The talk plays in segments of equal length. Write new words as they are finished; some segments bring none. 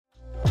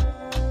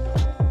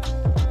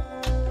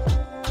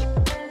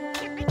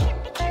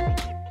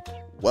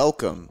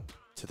Welcome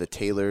to the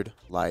Tailored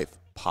Life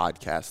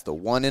Podcast, the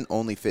one and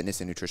only fitness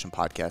and nutrition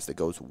podcast that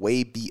goes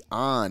way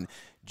beyond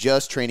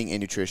just training and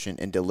nutrition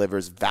and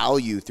delivers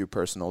value through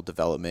personal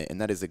development.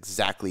 And that is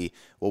exactly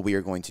what we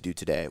are going to do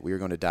today. We are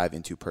going to dive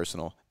into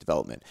personal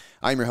development.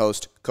 I'm your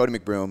host, Cody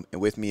McBroom,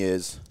 and with me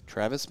is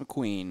Travis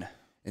McQueen.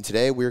 And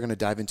today we're going to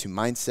dive into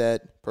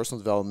mindset, personal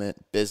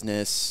development,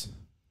 business,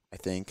 I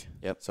think.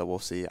 Yep. So we'll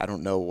see. I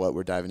don't know what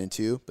we're diving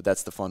into, but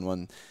that's the fun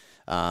one.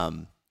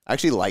 I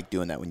actually like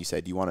doing that when you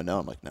say, do you want to know?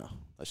 I'm like, no,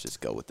 let's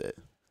just go with it.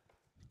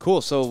 Cool.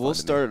 So we'll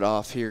start it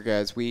off here,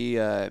 guys.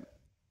 This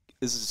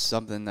is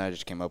something that I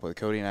just came up with.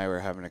 Cody and I were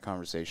having a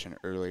conversation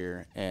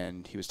earlier,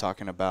 and he was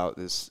talking about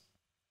this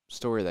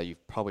story that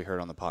you've probably heard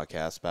on the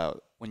podcast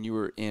about when you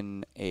were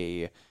in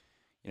a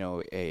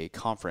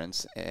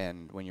conference,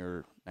 and when you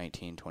were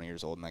 19, 20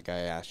 years old, and that guy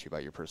asked you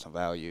about your personal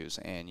values,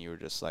 and you were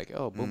just like,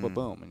 oh, boom, boom,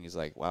 boom. And he's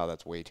like, wow,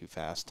 that's way too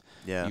fast.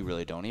 Yeah. You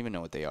really don't even know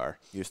what they are.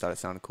 You just thought it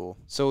sounded cool.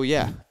 So,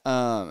 yeah.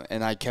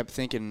 And I kept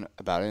thinking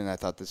about it, and I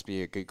thought this would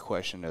be a good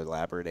question to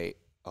elaborate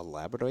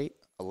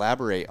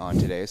on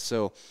today.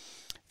 So,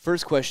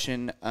 first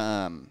question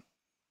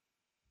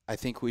I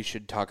think we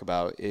should talk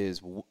about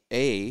is,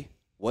 A,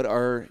 what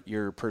are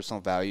your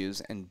personal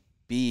values? And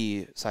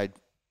B,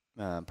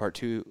 part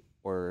two,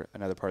 or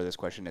another part of this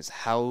question is,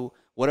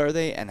 what are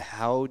they, and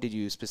how did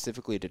you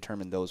specifically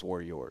determine those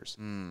were yours?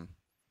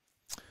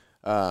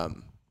 That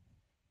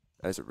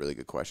is a really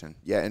good question.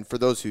 Yeah, and for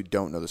those who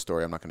don't know the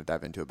story, I'm not going to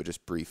dive into it, but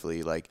just briefly,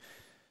 it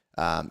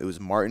was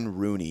Martin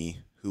Rooney,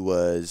 who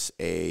was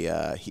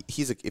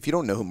if you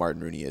don't know who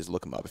Martin Rooney is,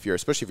 look him up.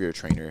 Especially if you're a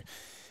trainer,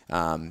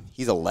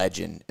 he's a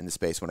legend in the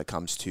space when it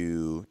comes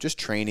to just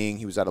training.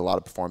 He was at a lot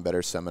of Perform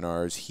Better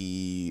seminars.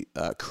 He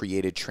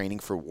created Training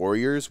for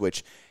Warriors,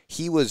 which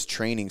he was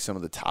training some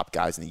of the top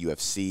guys in the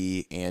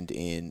UFC and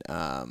in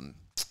I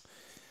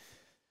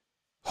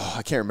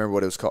can't remember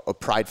what it was called,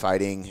 Pride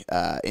Fighting,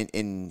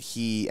 and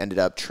he ended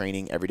up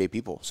training everyday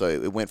people. So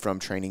it went from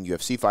training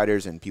UFC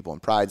fighters and people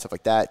in Pride, stuff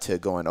like that, to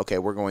going, okay,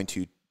 we're going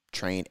to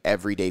train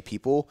everyday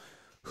people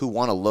who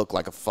want to look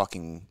like a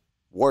fucking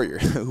warrior,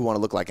 who want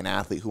to look like an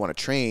athlete, who want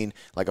to train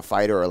like a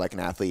fighter or like an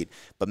athlete,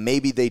 but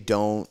maybe they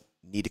don't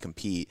need to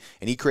compete.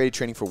 And he created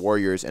Training for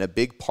Warriors, and a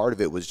big part of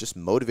it was just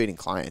motivating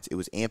clients. It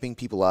was amping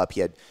people up.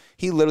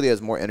 He literally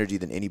has more energy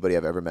than anybody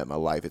I've ever met in my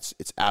life. It's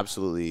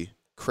absolutely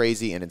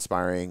crazy and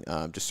inspiring,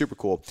 just super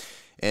cool.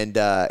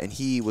 And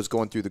he was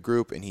going through the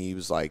group, and he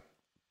was like,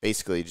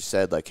 basically just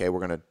said, like, hey, we're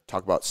going to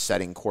talk about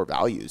setting core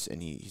values.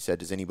 And he said,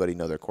 does anybody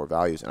know their core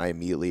values? And I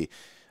immediately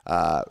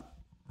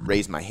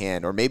raised my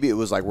hand. Or maybe it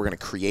was like, we're going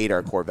to create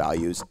our core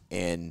values,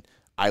 and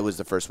I was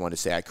the first one to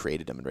say I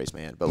created them and raised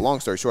my hand. But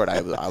long story short,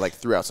 I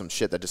threw out some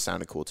shit that just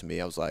sounded cool to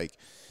me. I was like,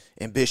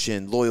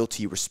 ambition,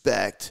 loyalty,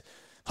 respect,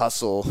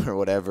 hustle, or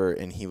whatever.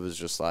 And he was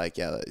just like,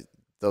 yeah,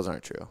 those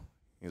aren't true.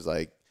 He was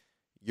like,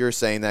 you're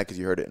saying that because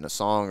you heard it in a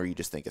song, or you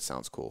just think it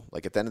sounds cool.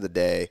 Like, at the end of the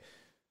day,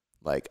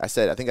 like I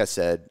think I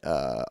said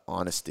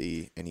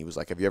honesty, and he was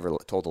like, have you ever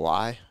told a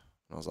lie? And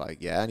I was like,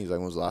 yeah. And he was like,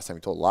 when was the last time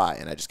you told a lie?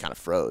 And I just kind of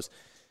froze.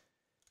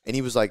 And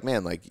he was like,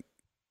 man, like,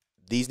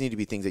 these need to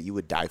be things that you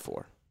would die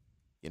for,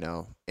 you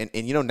know? And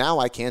now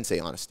I can say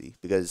honesty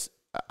because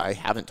I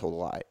haven't told a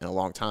lie in a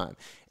long time.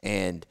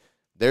 And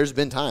there's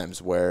been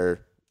times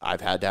where I've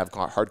had to have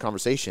hard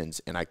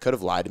conversations, and I could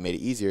have lied and made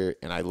it easier,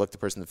 and I looked the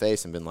person in the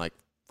face and been like,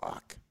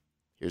 fuck,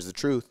 here's the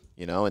truth,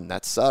 you know? And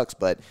that sucks,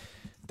 but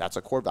that's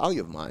a core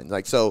value of mine.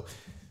 Like, so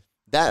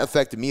that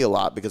affected me a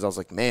lot because I was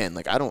like, man,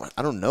 like, I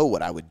don't know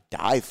what I would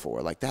die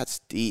for. Like, that's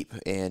deep.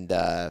 And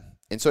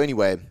so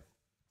anyway,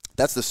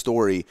 that's the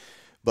story.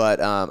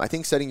 But I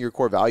think setting your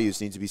core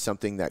values needs to be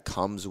something that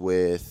comes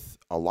with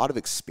a lot of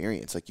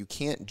experience. Like, you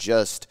can't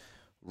just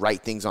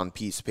write things on a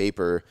piece of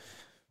paper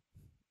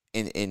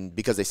and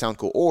because they sound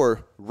cool,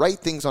 or write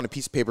things on a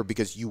piece of paper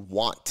because you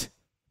want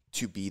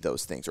to be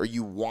those things, or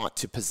you want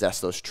to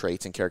possess those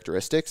traits and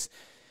characteristics.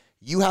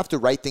 You have to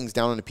write things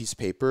down on a piece of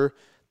paper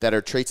that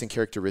are traits and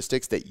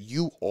characteristics that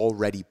you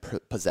already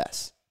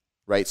possess,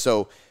 right?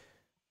 So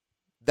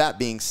that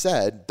being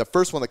said, the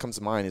first one that comes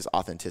to mind is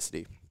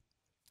authenticity.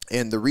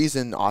 And the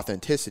reason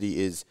authenticity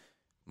is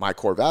my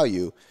core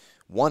value,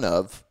 one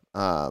of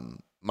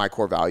my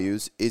core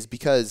values, is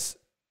because,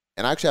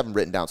 and I actually have them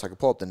written down, so I can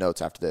pull up the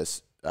notes after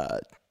this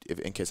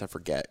in case I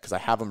forget, because I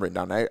have them written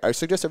down. I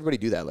suggest everybody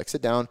do that. Like,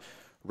 sit down,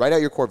 write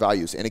out your core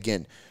values. And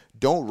again,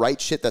 don't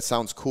write shit that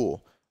sounds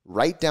cool.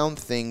 Write down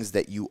things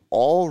that you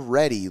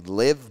already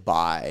live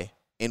by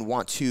and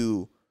want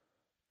to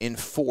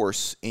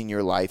enforce in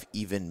your life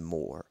even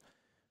more,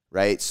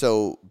 right?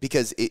 So,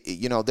 because,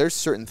 there's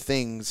certain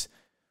things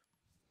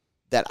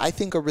that I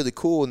think are really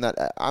cool and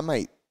that I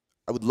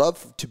would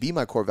love to be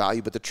my core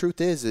value, but the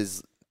truth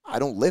is I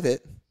don't live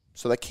it,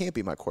 so that can't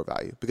be my core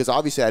value, because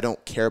obviously I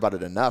don't care about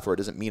it enough, or it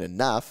doesn't mean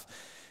enough,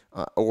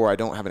 or I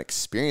don't have an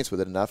experience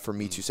with it enough for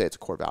me to say it's a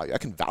core value. I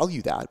can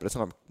value that, but it's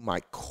not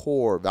my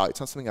core value. It's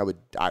not something I would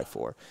die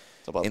for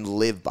and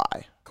live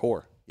by.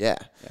 Core. Yeah.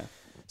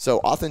 So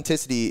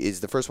authenticity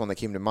is the first one that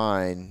came to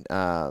mind,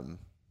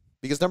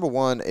 because number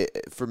one,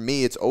 for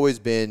me, it's always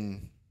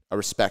been a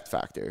respect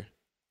factor.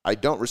 I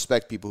don't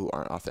respect people who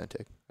aren't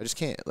authentic. I just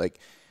can't. Like,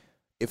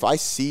 if I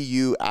see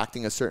you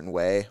acting a certain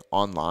way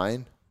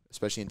online,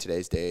 especially in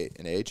today's day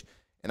and age,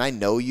 and I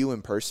know you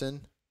in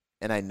person,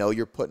 and I know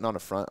you're putting on a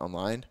front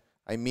online,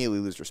 I immediately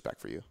lose respect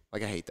for you.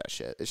 Like, I hate that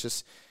shit. It's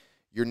just,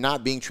 you're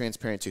not being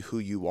transparent to who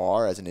you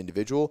are as an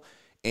individual,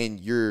 and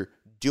you're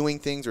doing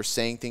things or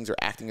saying things or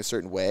acting a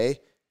certain way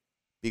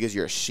because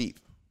you're a sheep,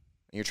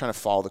 and you're trying to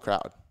follow the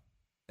crowd.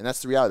 And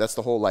that's the reality. That's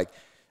the whole, like,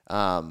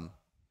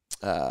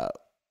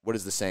 what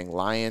is the saying?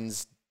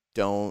 Lions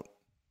don't,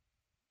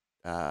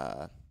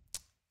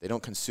 they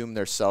don't consume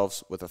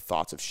themselves with the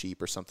thoughts of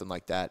sheep or something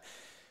like that.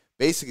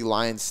 Basically,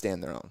 lions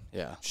stand their own.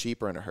 Yeah.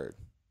 Sheep are in a herd.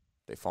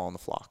 They fall in the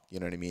flock. You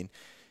know what I mean?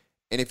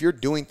 And if you're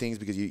doing things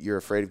because you're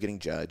afraid of getting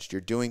judged,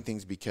 you're doing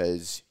things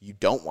because you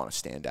don't want to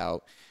stand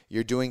out,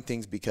 you're doing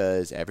things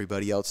because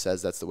everybody else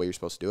says that's the way you're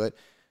supposed to do it,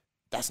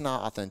 that's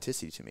not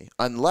authenticity to me.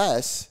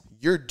 Unless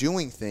you're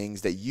doing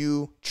things that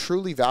you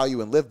truly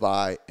value and live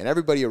by, and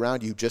everybody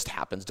around you just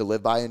happens to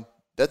live by, and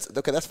that's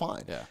okay. That's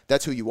fine. Yeah.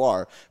 That's who you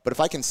are. But if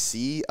I can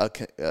see a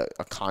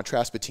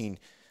contrast between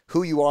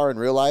who you are in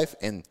real life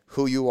and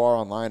who you are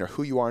online, or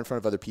who you are in front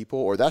of other people,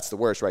 or that's the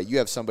worst, right? You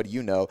have somebody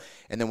you know,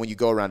 and then when you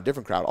go around a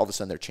different crowd, all of a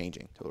sudden they're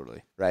changing.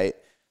 Totally. Right?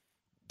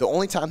 The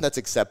only time that's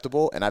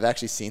acceptable, and I've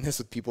actually seen this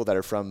with people that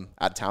are from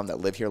out of town that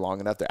live here long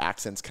enough, their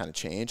accents kind of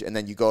change, and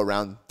then you go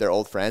around their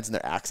old friends and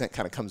their accent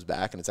kind of comes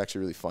back, and it's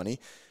actually really funny.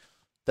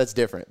 That's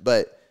different.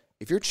 But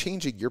if you're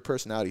changing your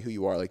personality, who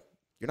you are, like,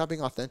 you're not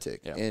being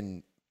authentic. Yeah.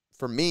 And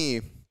for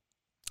me,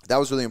 that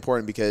was really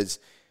important because,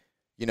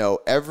 you know,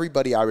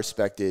 everybody I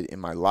respected in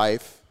my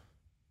life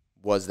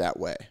was that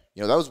way.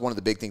 You know, that was one of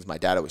the big things my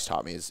dad always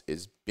taught me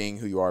is being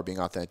who you are, being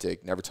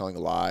authentic, never telling a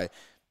lie.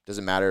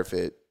 Doesn't matter if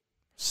it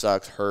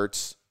sucks,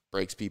 hurts,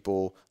 breaks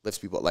people, lifts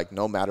people. Like,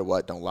 no matter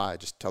what, don't lie.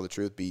 Just tell the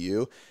truth, be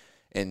you.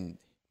 And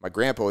my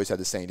grandpa always had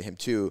this saying to him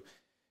too,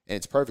 and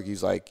it's perfect.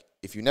 He's like,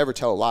 if you never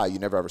tell a lie, you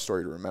never have a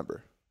story to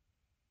remember,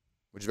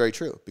 which is very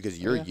true because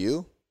you're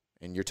you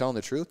and you're telling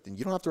the truth, and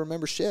you don't have to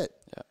remember shit.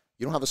 Yeah.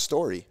 You don't have a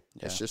story.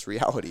 Yeah. It's just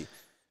reality.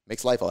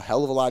 Makes life a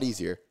hell of a lot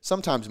easier.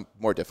 Sometimes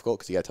more difficult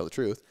because you got to tell the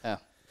truth. Yeah.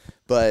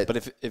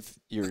 But if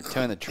you're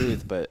telling the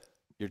truth, but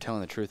you're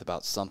telling the truth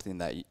about something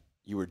that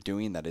you were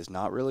doing that is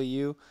not really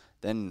you,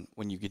 then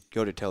when you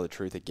go to tell the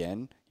truth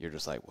again, you're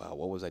just like, wow,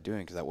 what was I doing?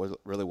 Because that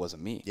really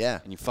wasn't me. Yeah.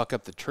 And you fuck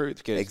up the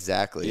truth.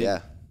 Exactly.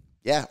 Yeah.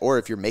 Yeah. Or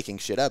if you're making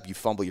shit up, you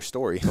fumble your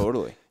story.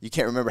 Totally. You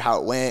can't remember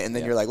how it went, and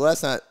then you're like, well,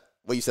 that's not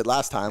what you said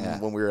last time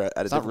when we were at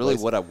a it's different not really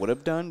place. what I would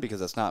have done because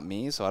that's not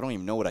me, so I don't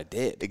even know what I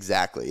did.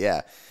 Exactly.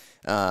 Yeah.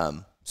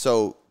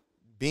 So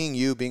being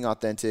you, being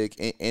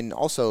authentic, and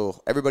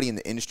also everybody in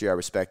the industry I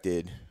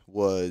respected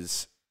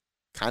was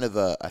kind of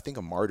I think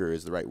a martyr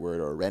is the right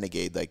word, or a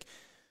renegade. Like,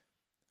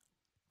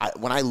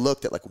 when I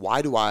looked at, like,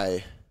 why do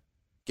I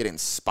get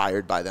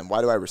inspired by them?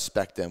 Why do I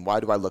respect them? Why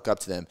do I look up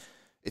to them?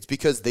 It's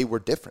because they were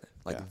different.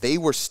 Like, they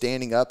were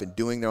standing up and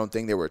doing their own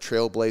thing. They were a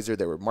trailblazer.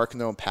 They were marking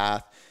their own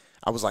path.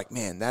 I was like,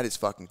 man, that is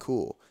fucking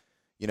cool.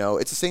 You know,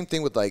 it's the same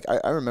thing with, like,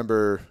 I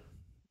remember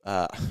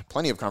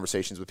plenty of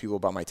conversations with people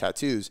about my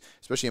tattoos,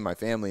 especially in my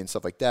family and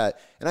stuff like that.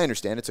 And I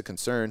understand it's a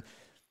concern,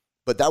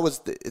 but that was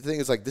the thing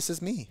is, like, this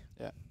is me.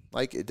 Yeah.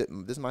 Like, this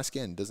is my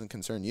skin. It doesn't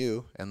concern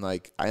you. And,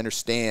 like, I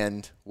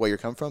understand where you're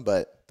coming from,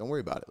 but don't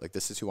worry about it. Like,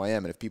 this is who I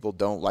am. And if people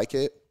don't like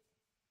it,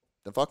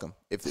 then fuck them.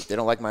 If they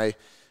don't like my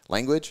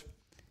language,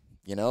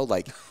 you know,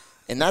 like,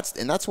 and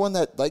that's one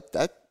that, like,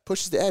 that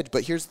pushes the edge.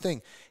 But here's the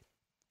thing.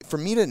 For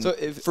me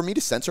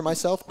to censor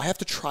myself, I have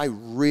to try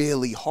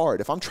really hard.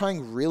 If I'm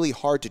trying really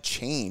hard to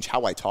change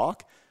how I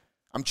talk,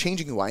 I'm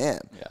changing who I am,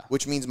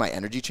 which means my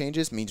energy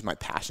changes, means my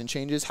passion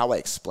changes, how I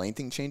explain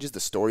things changes, the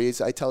stories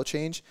I tell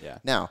change. Yeah.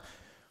 Now,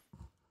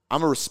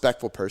 I'm a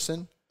respectful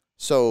person,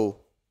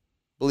 so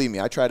believe me,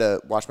 I try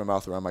to wash my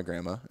mouth around my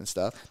grandma and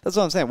stuff. That's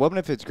what I'm saying. What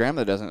if it's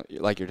grandma that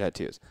doesn't like your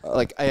tattoos?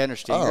 Like, I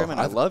understand grandma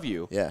and I love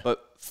you,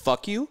 but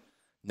fuck you?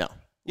 No.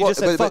 You just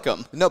said fuck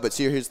them. No, but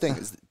see, here's the thing.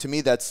 Is, to me,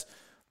 that's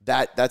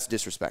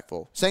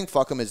disrespectful. Saying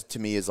fuck them is, to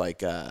me, is like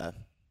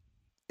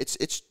that's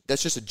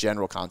just a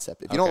general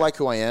concept. If you don't like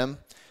who I am,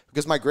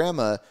 because my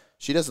grandma,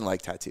 she doesn't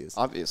like tattoos.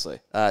 Obviously.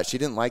 She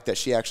didn't like that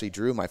she actually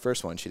drew my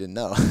first one. She didn't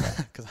know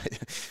because I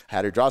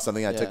had her draw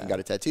something. I took and got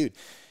it tattooed,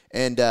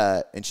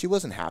 and she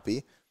wasn't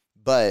happy.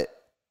 But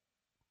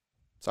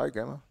sorry,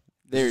 grandma.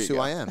 This is who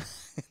I am.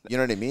 You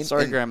know what I mean?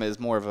 Sorry, grandma is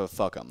more of a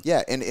fuck 'em.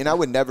 Yeah, and I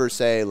would never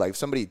say, like, if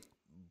somebody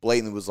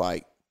blatantly was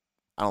like,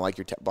 I don't like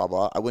your blah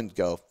blah. I wouldn't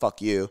go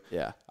fuck you.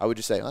 Yeah, I would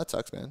just say, oh, that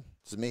sucks, man.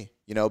 This is me.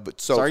 You know.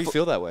 But so sorry you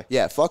feel that way.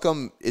 Yeah, fuck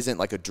them isn't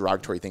like a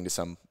derogatory thing to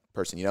some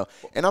person. You know.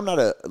 And I'm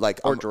not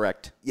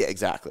direct. Yeah,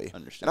 exactly.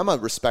 Understand. And I'm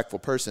a respectful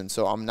person,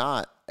 so I'm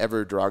not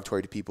ever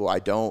derogatory to people. I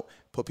don't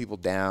put people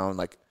down.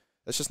 Like,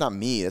 that's just not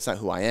me. That's not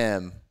who I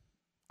am.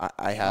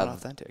 I have not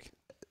authentic.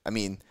 I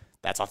mean,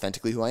 that's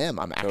authentically who I am.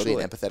 I'm actually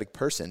an empathetic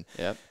person.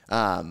 Yep.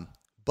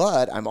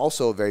 But I'm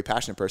also a very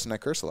passionate person. I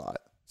curse a lot.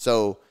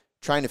 So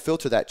trying to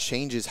filter that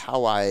changes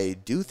how I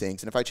do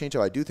things. And if I change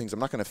how I do things, I'm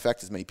not going to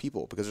affect as many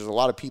people because there's a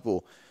lot of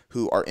people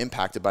who are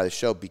impacted by the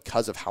show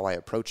because of how I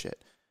approach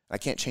it. I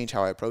can't change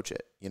how I approach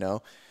it, you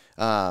know?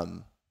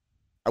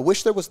 I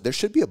wish there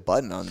should be a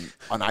button on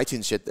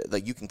iTunes shit that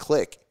like you can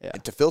click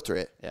to filter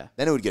it. Yeah.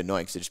 Then it would get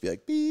annoying because it'd just be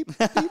like beep,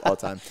 beep all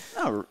the time.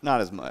 No,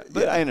 not as much,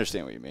 but I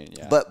understand what you mean.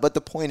 Yeah. But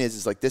the point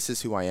is like this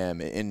is who I am,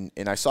 and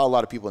I saw a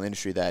lot of people in the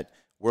industry that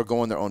were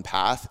going their own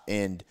path,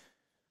 and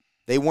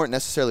they weren't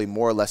necessarily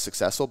more or less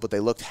successful, but they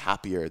looked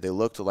happier. They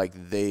looked like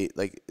they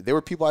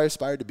were people I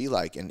aspired to be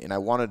like, and I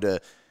wanted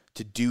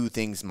to do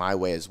things my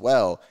way as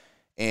well.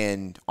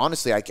 And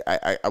honestly,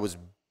 I was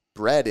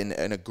bred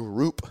in a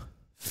group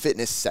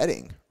fitness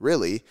setting,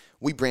 really.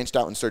 We branched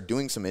out and started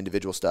doing some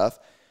individual stuff,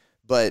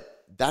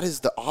 but that is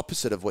the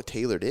opposite of what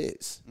tailored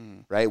is,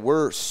 right?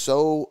 We're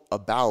so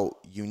about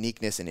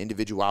uniqueness and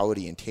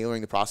individuality and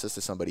tailoring the process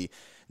to somebody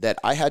that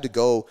I had to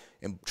go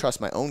and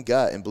trust my own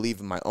gut and believe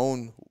in my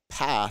own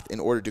path in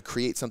order to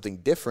create something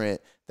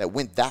different that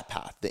went that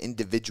path, the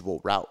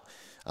individual route.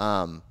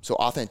 So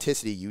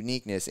authenticity,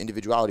 uniqueness,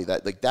 individuality,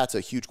 that's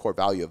a huge core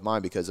value of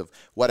mine because of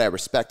what I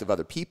respect of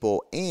other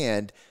people.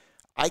 And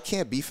I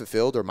can't be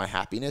fulfilled or my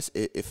happiness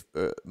if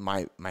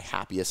my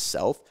happiest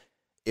self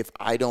if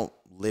I don't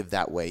live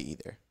that way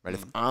either, right?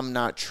 If I'm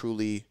not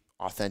truly,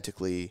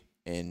 authentically,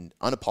 and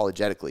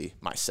unapologetically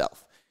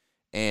myself.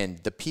 And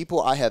the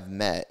people I have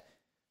met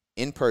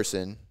in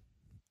person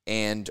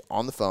and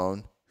on the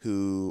phone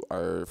who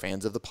are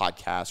fans of the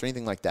podcast or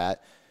anything like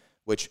that,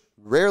 which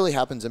rarely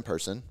happens in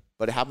person,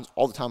 but it happens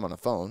all the time on a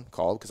phone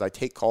call because I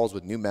take calls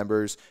with new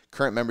members,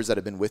 current members that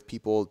have been with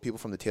people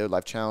from the Tailored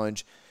Life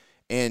Challenge.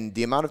 And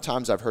the amount of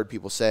times I've heard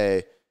people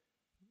say,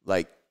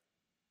 like,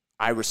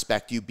 I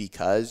respect you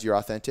because you're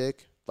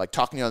authentic. Like,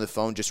 talking to you on the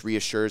phone just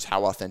reassures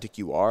how authentic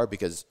you are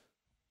because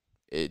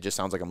it just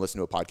sounds like I'm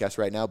listening to a podcast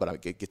right now, but I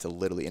get to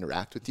literally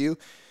interact with you.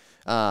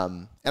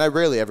 And I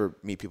rarely ever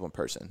meet people in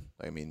person.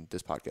 Like, I mean,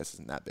 this podcast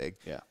isn't that big.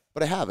 Yeah.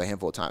 But I have a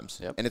handful of times.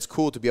 Yep. And it's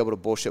cool to be able to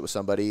bullshit with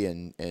somebody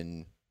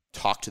and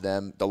talk to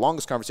them. The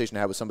longest conversation I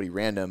had with somebody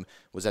random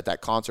was at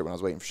that concert when I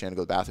was waiting for Shannon to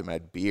go to the bathroom and I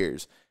had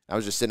beers. I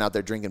was just sitting out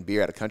there drinking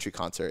beer at a country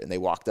concert, and they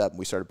walked up and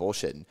we started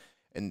bullshitting.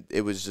 And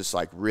it was just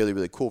like really,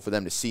 really cool for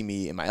them to see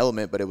me in my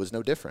element, but it was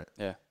no different.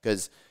 Yeah.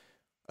 Because,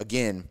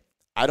 again,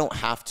 I don't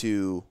have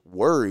to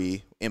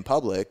worry in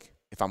public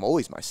if I'm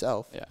always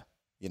myself. Yeah.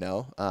 You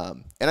know?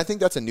 And I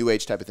think that's a new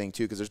age type of thing,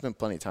 too, because there's been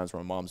plenty of times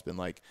where my mom's been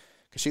like,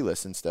 because she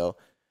listens still,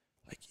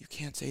 like, you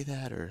can't say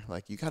that, or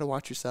like, you got to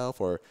watch yourself,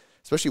 or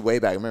especially way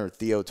back. I remember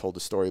Theo told a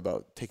story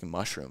about taking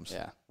mushrooms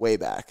way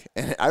back.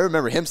 And I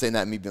remember him saying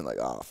that and me being like,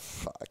 oh,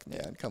 fuck,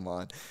 man, come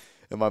on.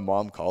 And my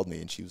mom called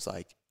me and she was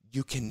like,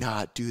 you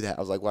cannot do that.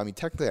 I was like, well, I mean,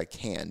 technically I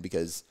can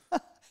because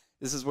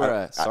this is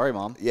where, sorry,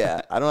 Mom.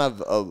 Yeah. I don't have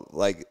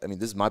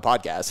this is my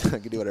podcast. I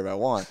can do whatever I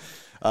want.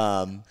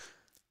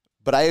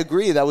 But I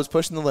agree that was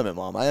pushing the limit,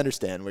 Mom. I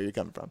understand where you're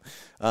coming from.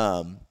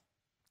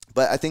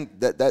 But I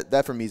think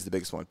that for me is the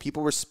biggest one.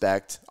 People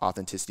respect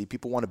authenticity.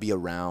 People want to be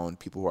around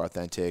people who are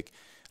authentic.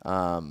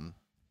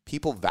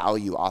 People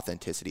value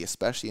authenticity,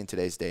 especially in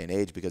today's day and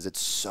age, because it's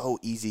so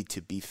easy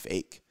to be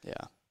fake. Yeah.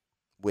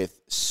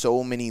 With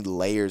so many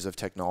layers of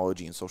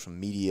technology and social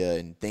media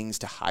and things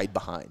to hide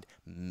behind.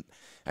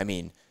 I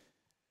mean,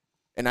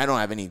 and I don't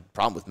have any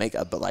problem with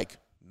makeup, but like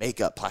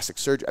makeup, plastic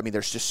surgery. I mean,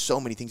 there's just so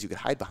many things you could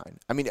hide behind.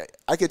 I mean,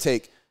 I could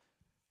take,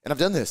 and I've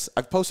done this.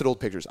 I've posted old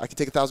pictures. I could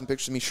take 1,000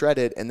 pictures of me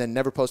shredded and then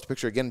never post a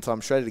picture again until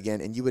I'm shredded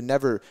again. And you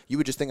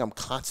would just think I'm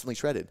constantly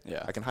shredded.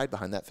 Yeah. I can hide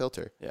behind that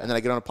filter. Yeah. And then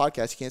I get on a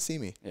podcast, you can't see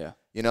me. Yeah.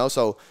 You know,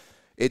 so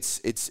it's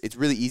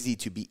really easy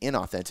to be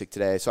inauthentic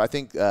today. So I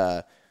think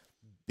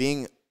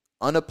being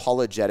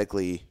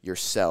unapologetically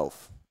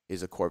yourself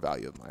is a core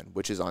value of mine,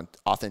 which is on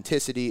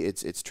authenticity,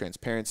 it's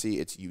transparency,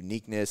 it's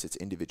uniqueness, it's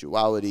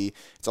individuality.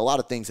 It's a lot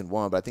of things in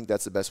one, but I think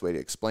that's the best way to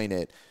explain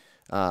it.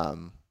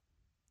 And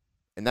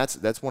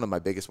that's one of my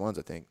biggest ones,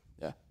 I think.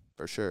 Yeah,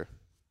 for sure.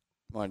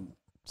 Want to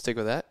stick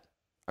with that?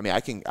 I mean,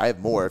 I have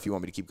more if you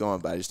want me to keep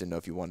going, but I just didn't know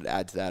if you wanted to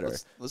add to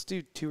that. Let's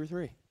do 2 or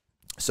 3.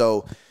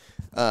 So,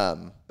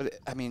 but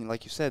I mean,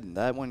 like you said,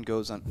 that one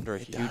goes under a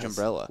huge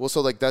umbrella. Well,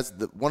 so like that's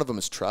one of them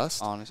is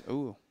trust. Honest.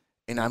 Ooh.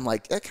 And I'm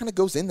like, that kind of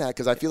goes in that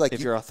because I feel like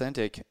if you're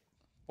authentic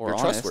or you're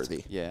honest,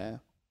 trustworthy. Yeah.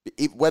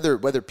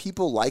 Whether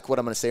people like what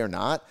I'm going to say or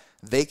not,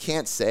 they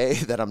can't say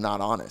that I'm not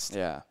honest.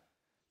 Yeah.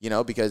 You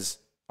know, because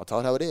I'll tell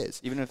it how it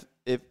is. Even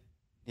if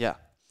yeah.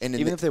 And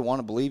even if they want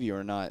to believe you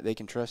or not, they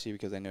can trust you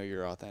because they know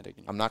you're authentic.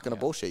 I'm not going to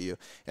bullshit you.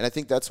 And I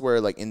think that's where,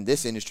 like, in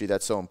this industry,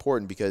 that's so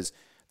important because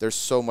there's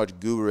so much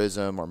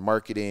guruism or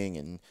marketing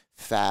and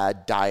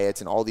fad diets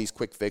and all these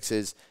quick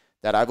fixes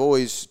that I've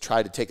always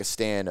tried to take a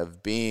stand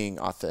of being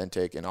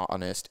authentic and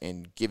honest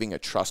and giving a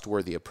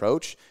trustworthy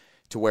approach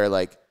to where,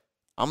 like,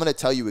 I'm going to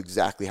tell you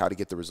exactly how to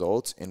get the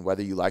results, and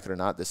whether you like it or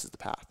not, this is the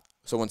path.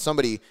 So when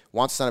somebody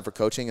wants to sign up for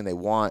coaching and they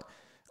want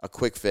a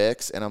quick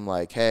fix, and I'm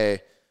like,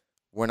 hey,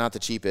 we're not the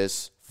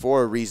cheapest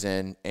for a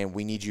reason, and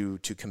we need you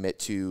to commit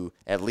to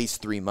at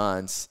least 3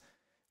 months,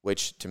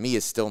 which to me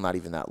is still not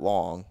even that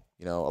long.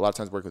 You know, a lot of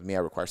times working with me, I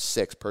require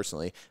 6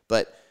 personally,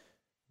 but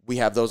we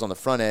have those on the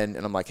front end,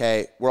 and I'm like,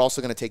 hey, we're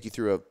also going to take you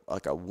through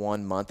a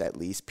 1 month at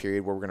least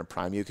period where we're going to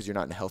prime you because you're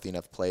not in a healthy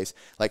enough place.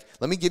 Like,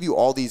 let me give you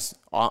all these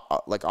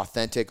like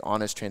authentic,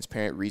 honest,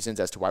 transparent reasons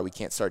as to why we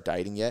can't start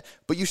dieting yet,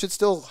 but you should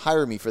still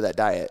hire me for that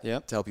diet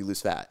to help you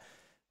lose fat.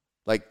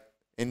 Like,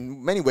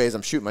 in many ways,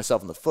 I'm shooting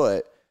myself in the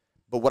foot,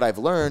 but what I've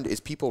learned is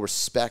people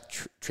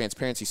respect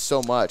transparency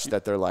so much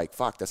that they're like,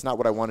 fuck, that's not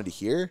what I wanted to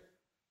hear,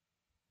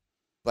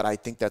 but I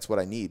think that's what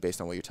I need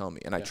based on what you're telling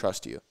me, and I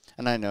trust you.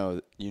 And I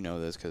know you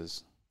know this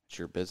because it's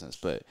your business,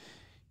 but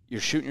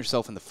you're shooting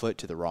yourself in the foot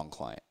to the wrong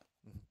client.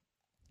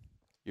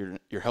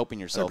 You're helping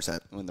yourself 100%.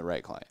 win the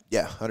right client.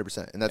 Yeah,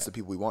 100%. And that's the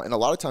people we want. And a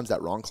lot of times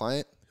that wrong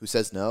client who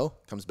says no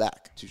comes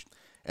back.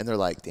 And they're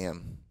like,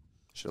 damn,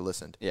 should have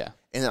listened. Yeah.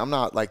 And I'm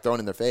not like throwing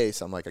in their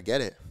face. I'm like, I get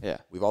it. Yeah.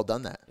 We've all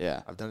done that.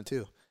 Yeah. I've done it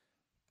too.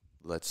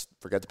 Let's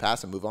forget the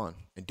past and move on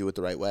and do it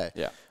the right way.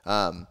 Yeah.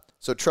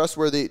 So trust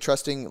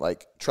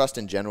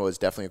in general is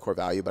definitely a core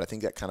value, but I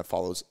think that kind of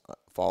falls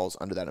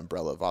under that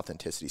umbrella of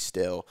authenticity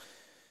still.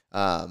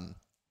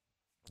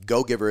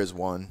 Go-giver is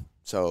one.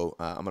 So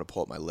I'm going to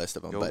pull up my list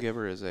of them.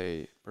 Go-giver is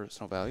a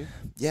personal value?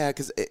 Yeah,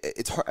 because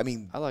it's hard. I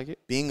mean, I like it.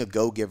 Being a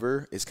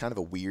go-giver is kind of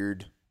a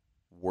weird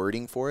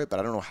wording for it, but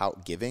I don't know how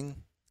giving.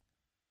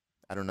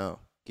 I don't know.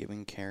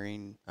 Giving,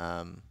 caring.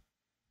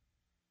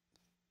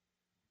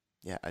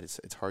 Yeah,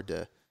 it's hard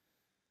to.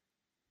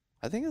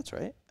 I think that's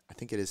right. I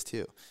think it is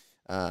too.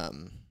 I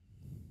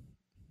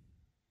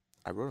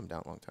wrote them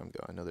down a long time ago.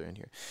 I know they're in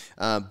here,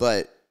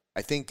 but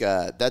I think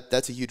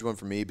that's a huge one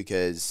for me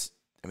because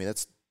I mean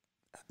that's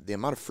the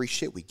amount of free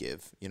shit we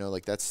give. You know,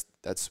 like that's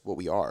what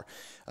we are.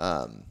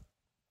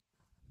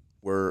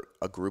 We're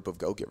a group of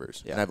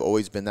go-givers, and I've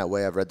always been that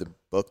way. I've read the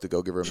book The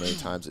Go-Giver a million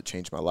times. It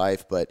changed my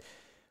life, but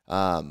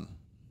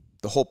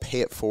the whole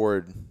pay it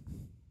forward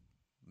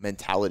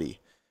mentality,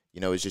 you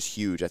know, is just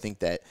huge. I think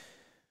that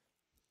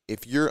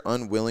if you're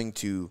unwilling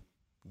to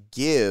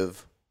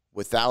give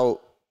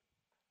without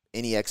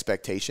any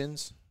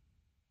expectations,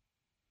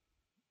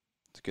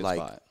 it's a good like,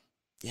 spot.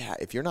 Yeah,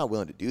 if you're not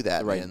willing to do that,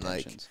 The right man,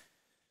 intentions.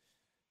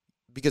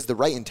 because the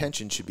right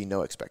intention should be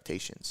no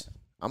expectations.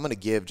 I'm going to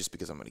give just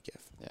because I'm going to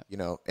give. Yeah. You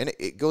know, and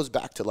it goes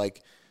back to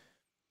like,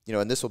 you know,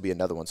 and this will be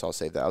another one, so I'll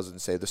save that. I was going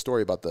to say the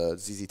story about the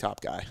ZZ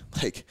Top guy.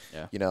 Like,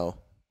 you know,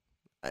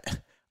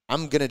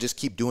 I'm going to just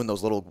keep doing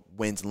those little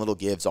wins and little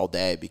gives all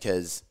day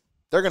because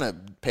they're going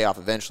to pay off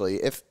eventually.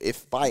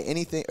 If by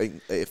anything,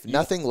 if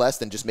nothing less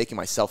than just making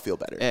myself feel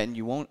better. And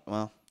you won't,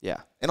 well,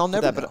 yeah. And I'll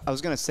never know. But I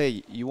was going to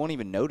say, you won't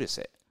even notice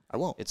it. I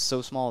won't. It's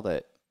so small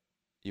that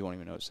you won't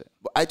even notice it.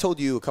 I told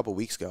you a couple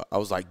weeks ago, I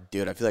was like,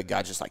 dude, I feel like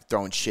God's just like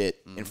throwing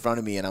shit in front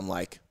of me. And I'm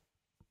like,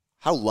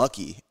 how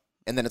lucky.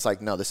 And then it's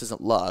like, no, this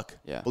isn't luck.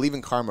 Yeah. Believe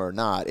in karma or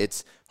not.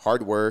 It's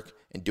hard work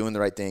and doing the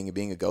right thing and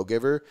being a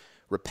go-giver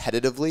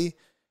repetitively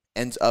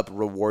ends up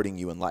rewarding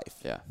you in life.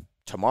 Yeah.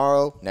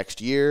 Tomorrow, next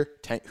year,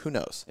 who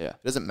knows? Yeah.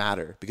 It doesn't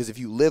matter because if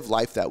you live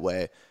life that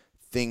way,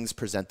 things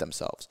present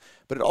themselves.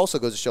 But it also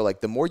goes to show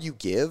like the more you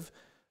give,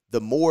 the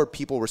more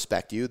people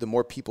respect you, the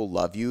more people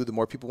love you, the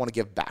more people want to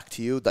give back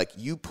to you. Like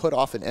you put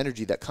off an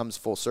energy that comes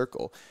full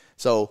circle.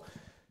 So,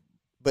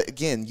 but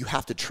again, you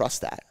have to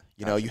trust that.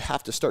 You know, you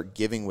have to start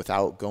giving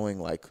without going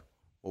like,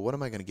 well, what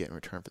am I going to get in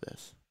return for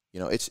this? You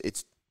know,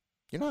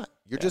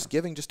 you're just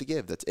giving just to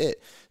give. That's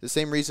it. The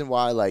same reason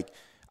why, like,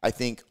 I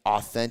think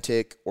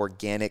authentic,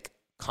 organic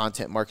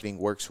content marketing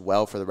works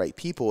well for the right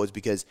people is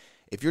because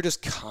if you're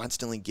just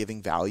constantly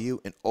giving value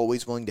and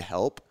always willing to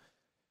help,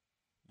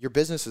 your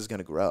business is going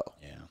to grow.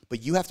 Yeah.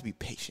 But you have to be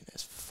patient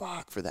as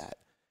fuck for that.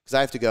 Because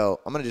I have to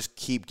go, I'm going to just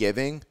keep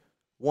giving.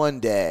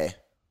 One day,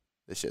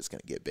 this shit's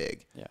going to get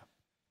big. Yeah.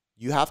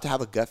 You have to have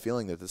a gut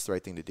feeling that this is the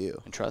right thing to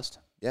do. And trust.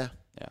 Yeah.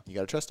 Yeah. You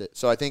got to trust it.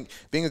 So I think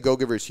being a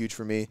go-giver is huge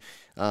for me.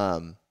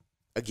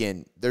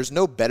 Again, there's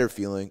no better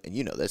feeling, and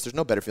you know this, there's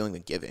no better feeling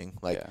than giving.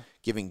 Like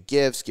giving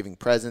gifts, giving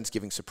presents,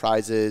 giving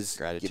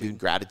surprises, giving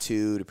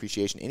gratitude,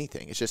 appreciation,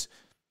 anything. It just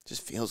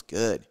feels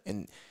good.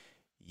 And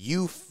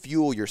you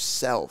fuel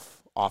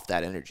yourself off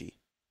that energy.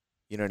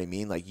 You know what I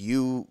mean? Like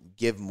you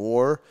give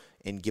more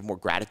and give more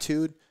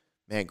gratitude.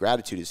 Man,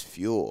 gratitude is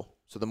fuel.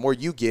 So the more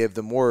you give,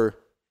 the more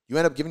you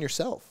end up giving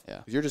yourself.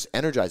 Yeah. You're just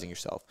energizing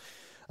yourself.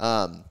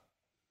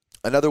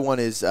 Another one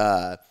is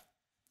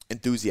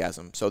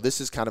enthusiasm. So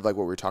this is kind of like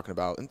what we were talking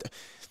about.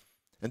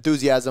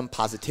 Enthusiasm,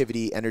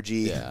 positivity,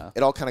 energy. Yeah.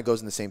 It all kind of goes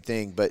in the same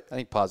thing, but I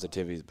think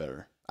positivity is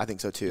better. I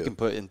think so too. You can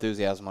put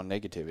enthusiasm on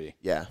negativity.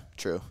 Yeah,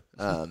 true.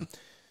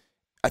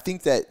 I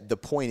think that the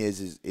point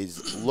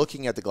is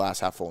looking at the glass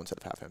half full instead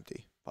of half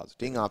empty.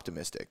 Being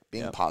optimistic,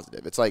 being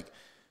positive. It's like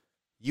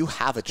you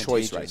have a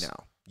choice right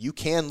now. You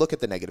can look at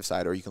the negative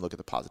side or you can look at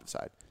the positive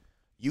side.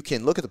 You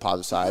can look at the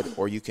positive side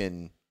or you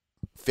can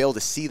fail to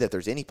see that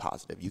there's any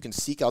positive. You can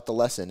seek out the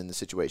lesson in the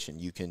situation.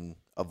 You can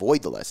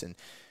avoid the lesson.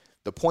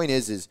 The point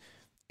is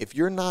if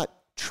you're not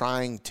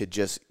trying to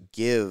just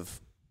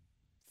give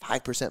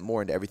 5%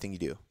 more into everything you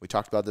do. We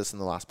talked about this in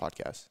the last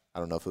podcast. I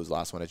don't know if it was the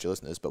last one that you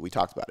listened to this, but we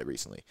talked about it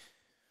recently.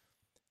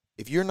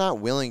 If you're not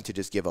willing to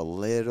just give a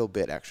little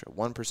bit extra,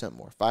 1%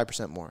 more,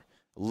 5% more,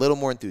 a little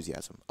more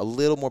enthusiasm, a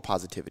little more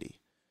positivity,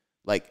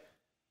 like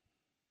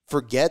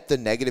forget the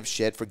negative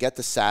shit, forget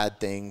the sad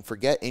thing,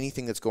 forget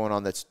anything that's going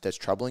on that's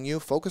troubling you.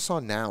 Focus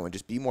on now and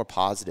just be more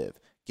positive.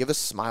 Give a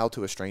smile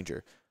to a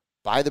stranger.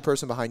 Buy the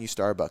person behind you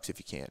Starbucks if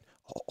you can.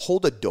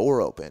 Hold a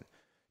door open.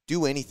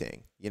 Do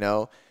anything, you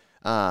know?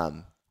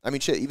 I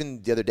mean, shit,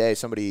 even the other day,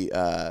 somebody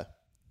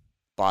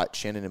bought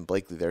Shannon and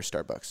Blakely their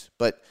Starbucks,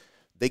 but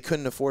they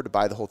couldn't afford to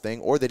buy the whole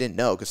thing, or they didn't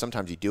know, because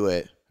sometimes you do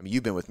it. I mean,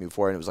 you've been with me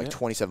before, and it was like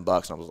 $27, and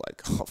I was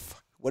like, oh,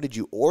 fuck, what did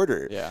you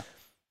order? Yeah.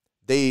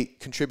 They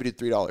contributed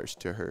 $3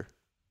 to her.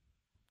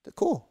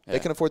 Cool. Yeah. They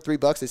can afford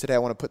 $3. They said, hey, I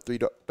want to put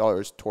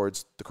 $3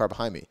 towards the car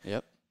behind me.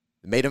 Yep.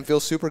 It made them feel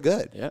super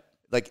good. Yep.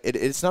 Like,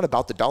 it's not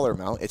about the dollar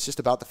amount. It's just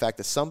about the fact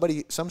that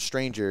some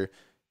stranger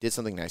did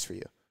something nice for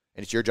you,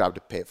 and it's your job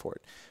to pay it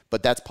forward.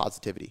 But that's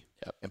positivity.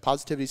 Yep. And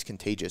positivity is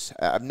contagious.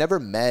 I've never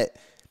met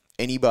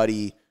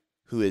anybody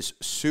who is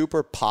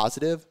super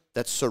positive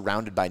that's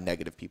surrounded by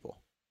negative people.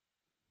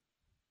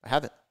 I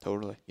haven't.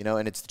 Totally. You know,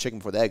 and it's the chicken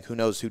before the egg. Who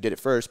knows who did it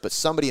first? But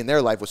somebody in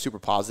their life was super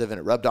positive, and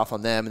it rubbed off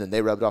on them, and then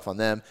they rubbed off on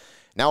them.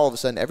 Now, all of a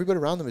sudden, everybody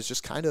around them is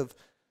just kind of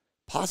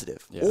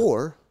positive. Yeah.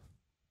 Or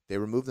they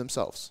remove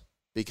themselves.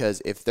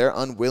 Because if they're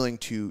unwilling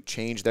to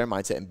change their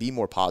mindset and be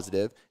more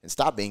positive and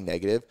stop being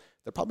negative,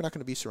 they're probably not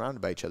going to be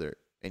surrounded by each other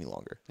any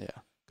longer. Yeah.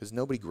 Because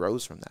nobody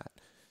grows from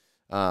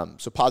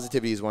that. So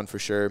positivity is one for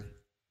sure.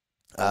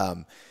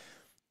 I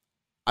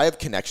have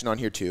connection on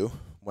here too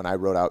when I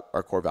wrote out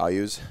our core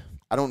values.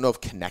 I don't know if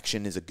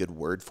connection is a good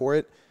word for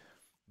it,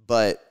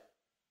 but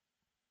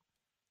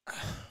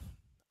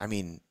I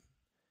mean,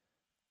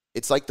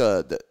 it's like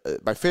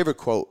my favorite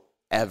quote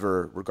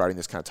ever regarding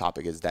this kind of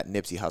topic is that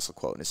Nipsey Hussle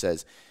quote. And it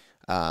says,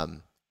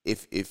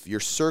 if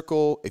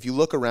you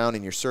look around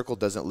and your circle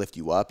doesn't lift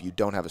you up, you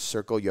don't have a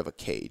circle, you have a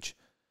cage.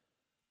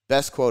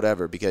 Best quote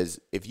ever, because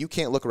if you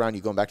can't look around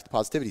you, going back to the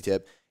positivity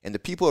tip, and the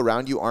people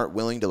around you aren't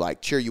willing to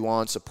like cheer you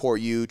on, support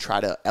you, try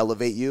to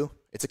elevate you,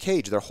 it's a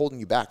cage. They're holding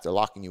you back. They're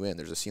locking you in.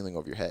 There's a ceiling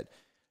over your head.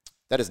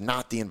 That is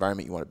not the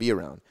environment you want to be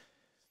around.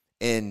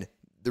 And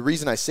the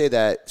reason I say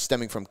that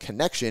stemming from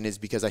connection is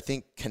because I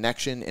think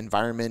connection,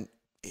 environment,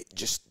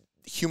 just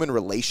human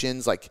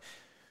relations, like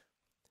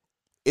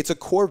it's a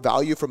core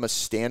value from a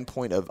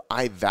standpoint of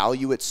I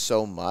value it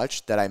so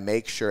much that I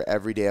make sure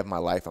every day of my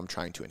life I'm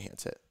trying to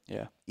enhance it.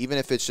 Yeah. Even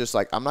if it's just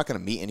like, I'm not going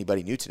to meet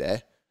anybody new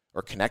today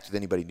or connect with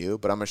anybody new,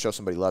 but I'm going to show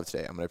somebody love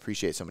today. I'm going to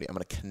appreciate somebody. I'm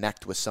going to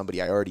connect with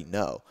somebody I already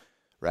know,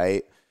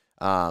 right?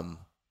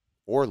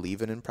 Or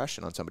leave an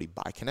impression on somebody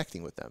by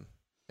connecting with them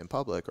in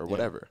public or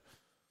whatever.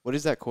 What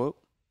is that quote?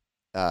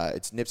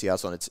 It's Nipsey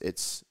Hussle, and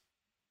it's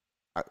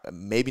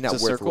maybe not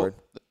word for word.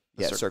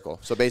 Yeah, circle.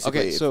 So basically,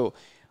 okay. So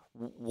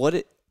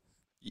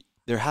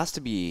there has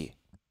to be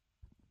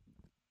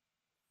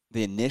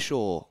the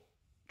initial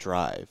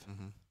drive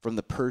from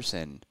the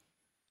person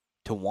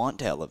to want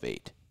to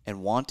elevate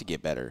and want to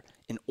get better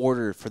in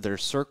order for their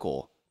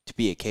circle to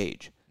be a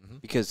cage.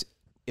 Because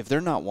if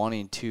they're not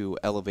wanting to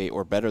elevate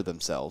or better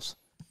themselves,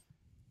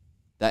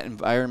 that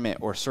environment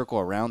or circle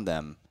around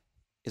them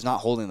is not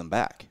holding them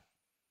back.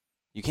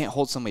 You can't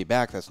hold somebody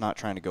back that's not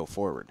trying to go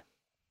forward.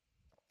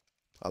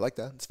 I like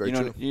that. It's very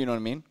true. You know what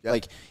I mean? Yeah.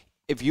 Like,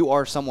 if you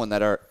are someone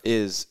that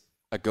is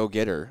a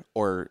go-getter,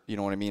 or you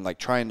know what I mean, like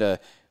trying to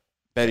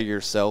better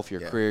yourself,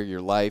 your career,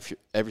 your life,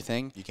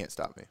 everything. You can't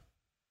stop me.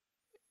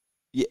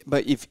 Yeah,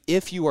 but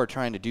if you are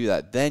trying to do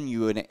that, then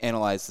you would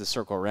analyze the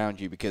circle around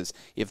you, because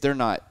if they're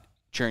not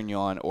cheering you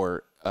on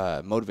or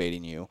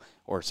motivating you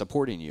or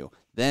supporting you,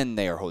 then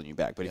they are holding you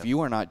back. But if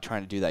you are not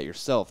trying to do that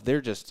yourself,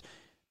 there's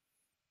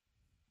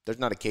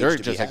not a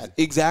cage to be had.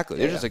 Exactly.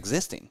 They're just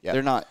existing. Yeah.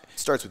 They're not. It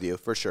starts with you,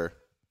 for sure.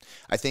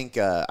 I think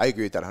I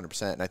agree with that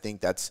 100%, and I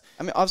think that's.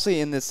 I mean,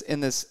 obviously, in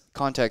this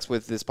context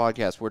with this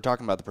podcast, we're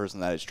talking about the person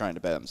that is trying to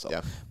better themselves.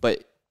 Yeah.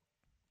 But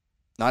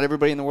not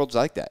everybody in the world is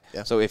like that.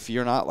 Yeah. So if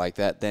you're not like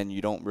that, then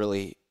you don't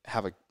really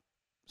have a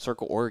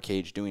circle or a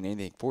cage doing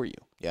anything for you.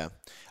 Yeah,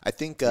 I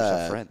think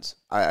friends.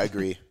 I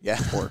agree. Yeah,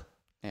 or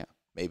yeah,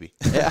 maybe.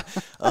 Yeah.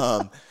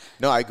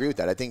 No, I agree with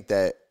that. I think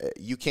that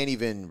you can't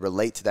even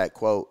relate to that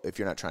quote if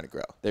you're not trying to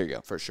grow. There you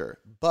go. For sure.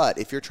 But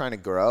if you're trying to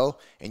grow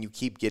and you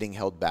keep getting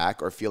held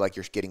back or feel like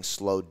you're getting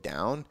slowed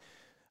down,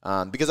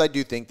 because I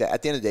do think that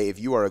at the end of the day, if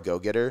you are a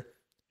go-getter,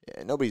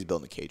 nobody's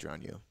building a cage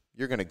around you.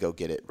 You're going to go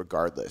get it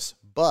regardless.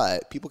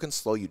 But people can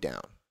slow you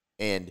down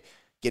and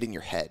get in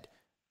your head.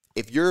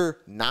 If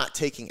you're not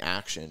taking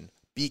action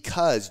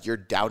because you're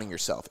doubting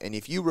yourself, and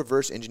if you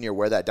reverse engineer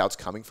where that doubt's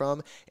coming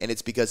from, and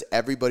it's because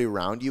everybody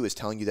around you is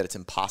telling you that it's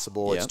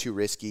impossible, it's too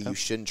risky, you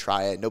shouldn't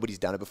try it, nobody's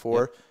done it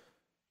before,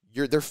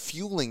 they're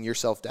fueling your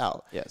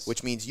self-doubt. Yes.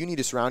 Which means you need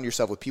to surround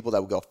yourself with people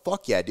that will go,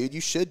 fuck yeah, dude,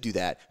 you should do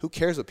that. Who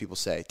cares what people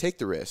say? Take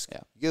the risk.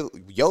 Yeah.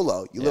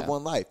 YOLO, you live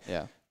one life.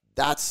 Yeah.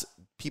 That's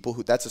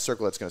a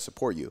circle that's going to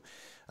support you.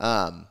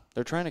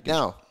 They're trying to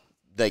now,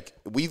 like,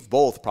 we've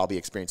both probably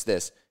experienced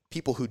this.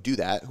 People who do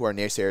that, who are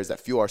naysayers that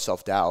fuel our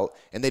self-doubt,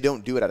 and they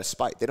don't do it out of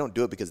spite. They don't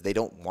do it because they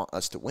don't want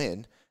us to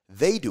win.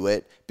 They do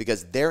it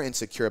because they're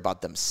insecure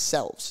about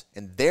themselves,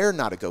 and they're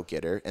not a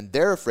go-getter, and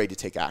they're afraid to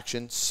take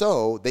action,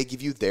 so they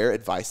give you their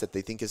advice that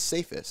they think is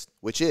safest,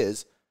 which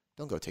is,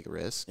 don't go take a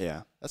risk.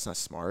 Yeah. That's not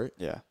smart.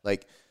 Yeah.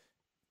 Like,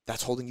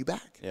 that's holding you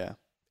back. Yeah.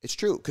 It's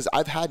true, because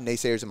I've had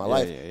naysayers in my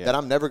life that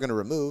I'm never going to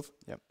remove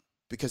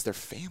because they're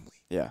family.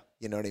 Yeah.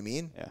 You know what I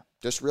mean? Yeah.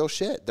 Just real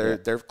shit.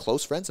 They're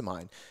close friends of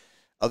mine.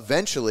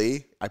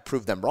 Eventually, I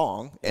proved them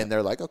wrong, and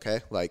they're like,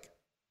 okay, like,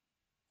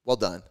 well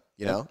done,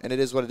 you know? And it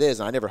is what it is,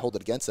 and I never hold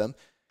it against them,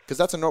 because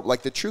that's a normal,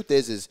 like, the truth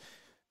is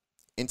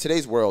in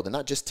today's world, and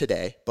not just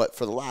today, but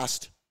for the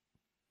last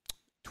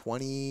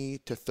 20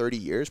 to 30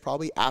 years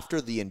probably, after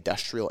the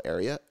industrial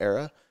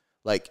era,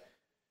 like,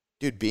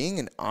 dude, being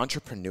an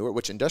entrepreneur,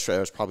 which industrial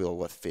era is probably,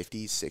 what,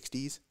 50s,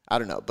 60s? I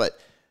don't know. But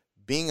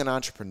being an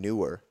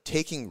entrepreneur,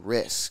 taking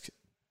risks,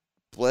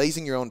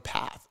 blazing your own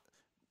path,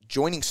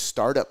 joining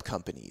startup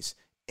companies,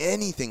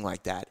 anything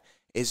like that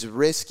is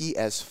risky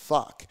as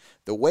fuck.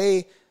 The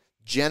way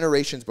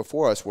generations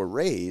before us were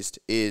raised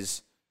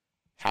is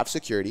have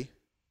security,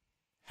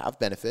 have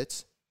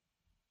benefits,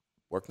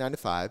 work 9 to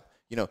 5,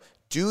 you know,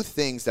 do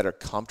things that are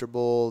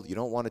comfortable. You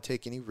don't want to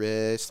take any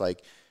risks,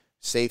 like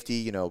safety,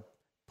 you know,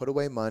 put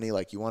away money,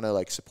 like you want to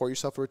like support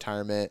yourself for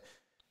retirement.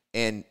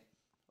 And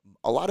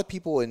a lot of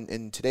people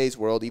in today's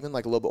world, even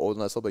like a little bit older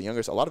than us, a little bit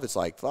younger, so a lot of it's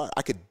like, fuck,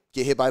 I could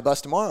get hit by a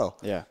bus tomorrow.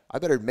 Yeah. I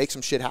better make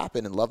some shit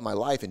happen and love my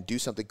life and do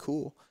something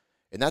cool.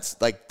 And that's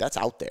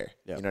out there.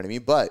 You know what I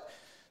mean? But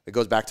it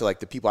goes back to like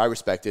the people I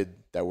respected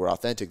that were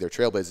authentic, they're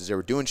trailblazers. They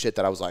were doing shit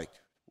that I was like,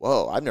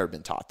 whoa, I've never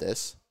been taught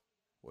this.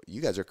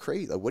 You guys are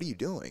crazy. Like, what are you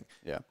doing?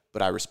 Yeah.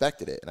 But I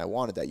respected it and I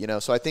wanted that, you know?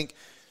 So I think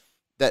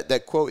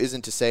that quote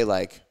isn't to say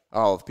like,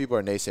 oh, if people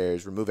are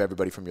naysayers, remove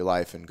everybody from your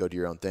life and go do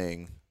your own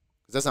thing.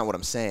 Because that's not what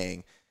I'm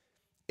saying.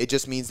 It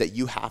just means that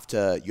you have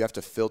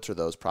to filter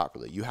those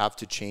properly. You have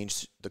to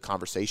change the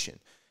conversation.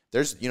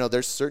 There's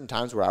certain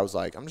times where I was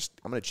like, I'm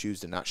going to choose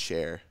to not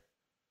share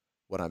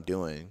what I'm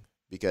doing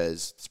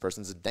because this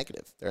person's a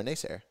negative. They're a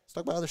naysayer. Let's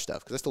talk about other stuff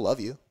because I still love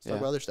you. Let's talk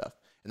about other stuff.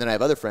 And then I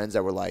have other friends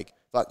that were like,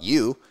 fuck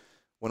you.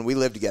 When we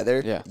lived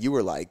together, you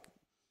were like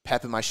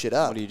pepping my shit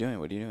up. What are you doing?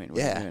 What are you doing?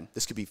 What are you doing?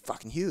 This could be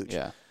fucking huge.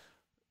 Yeah.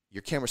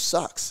 Your camera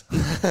sucks.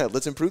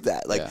 Let's improve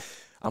that. Like,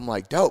 I'm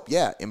like, dope.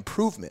 Yeah.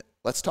 Improvement.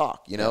 Let's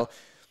talk, you know?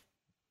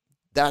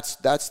 That's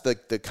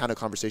the kind of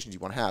conversations you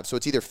want to have. So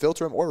it's either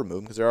filter them or remove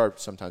them because there are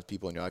sometimes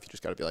people in your life you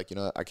just got to be like, you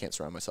know, I can't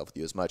surround myself with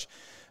you as much.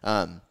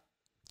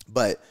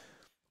 But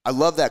I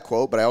love that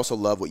quote, but I also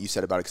love what you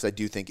said about it because I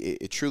do think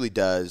it truly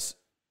does.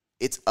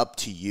 It's up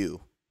to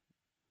you.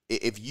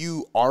 If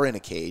you are in a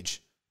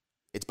cage,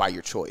 it's by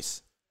your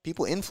choice.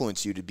 People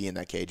influence you to be in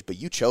that cage, but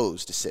you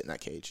chose to sit in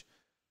that cage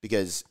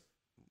because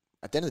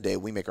at the end of the day,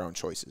 we make our own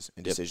choices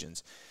and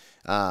decisions.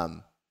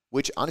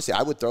 Which honestly,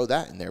 I would throw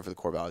that in there for the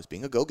core values,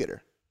 being a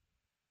go-getter.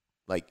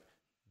 Like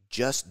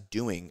just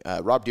doing,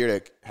 Rob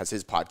Dyrdek has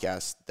his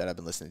podcast that I've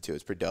been listening to.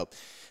 It's pretty dope.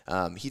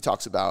 He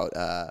talks about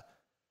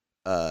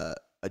a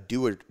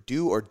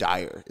do or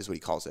dyer is what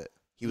he calls it.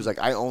 He was like,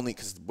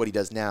 because what he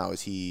does now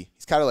is he's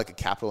kind of like a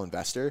capital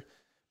investor,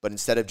 but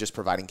instead of just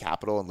providing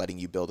capital and letting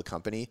you build a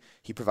company,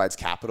 he provides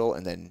capital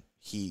and then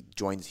he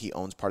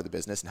owns part of the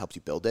business and helps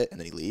you build it, and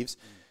then he leaves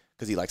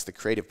because he likes the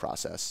creative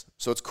process.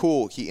 So it's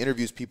cool. He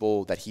interviews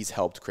people that he's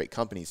helped create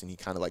companies, and he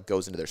kind of like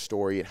goes into their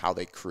story and how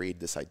they created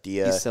this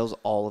idea. He sells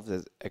all of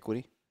the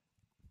equity?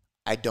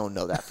 I don't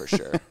know that for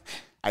sure.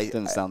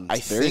 Doesn't sound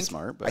very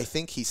smart, but I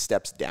think he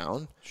steps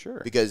down. Sure.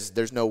 Because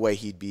there's no way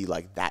he'd be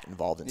like that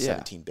involved in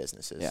 17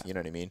 businesses. Yeah. You know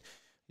what I mean?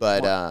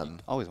 But you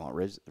always want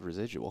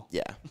residual.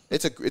 Yeah.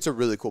 It's a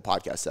really cool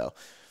podcast though.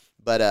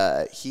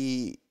 But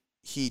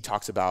he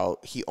talks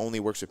about he only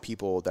works with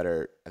people that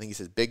are, I think he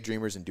says, big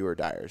dreamers and do or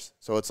diers.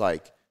 So it's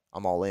like,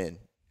 I'm all in.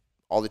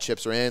 All the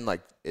chips are in,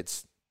 like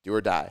it's do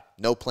or die.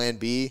 No plan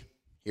B.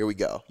 Here we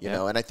go. You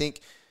know? And I think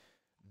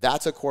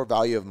that's a core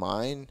value of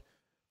mine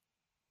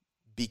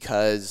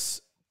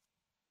because,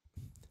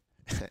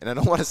 and I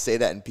don't want to say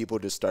that and people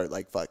just start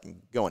like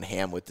fucking going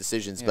ham with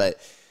decisions, but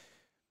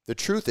the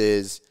truth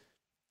is,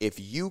 if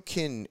you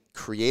can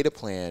create a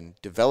plan,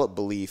 develop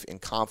belief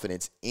and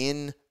confidence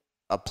in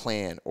a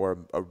plan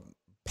or a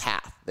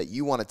path that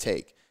you want to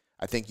take,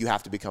 I think you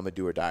have to become a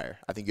do or dyer.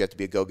 I think you have to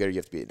be a go-getter. You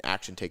have to be an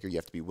action taker. You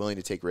have to be willing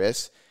to take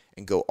risks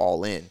and go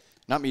all in.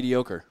 Not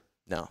mediocre.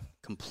 No.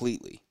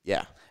 Completely.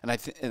 Yeah. And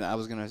I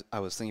was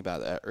thinking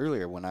about that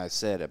earlier when I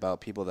said about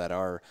people that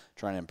are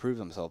trying to improve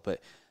themselves,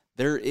 but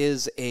there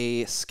is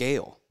a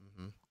scale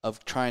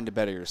of trying to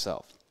better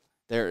yourself.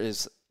 There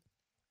is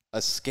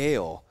a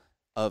scale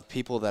of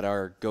people that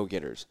are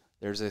go-getters.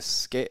 There's a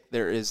scale.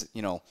 There's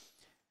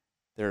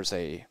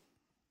a,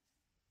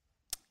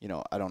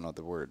 I don't know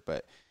the word,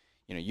 but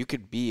you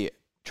could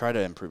try to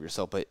improve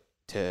yourself, but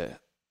to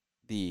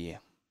the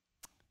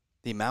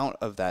amount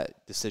of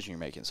that decision you're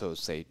making. So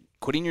say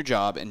quitting your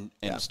job and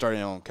starting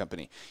your own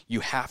company,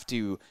 you have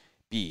to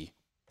be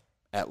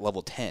at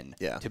level 10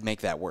 to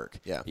make that work.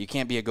 Yeah. You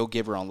can't be a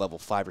go-giver on level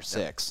 5 or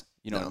 6.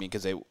 You know what I mean?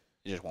 Because it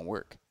just won't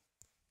work.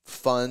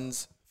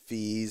 Funds,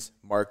 fees,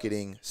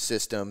 marketing,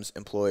 systems,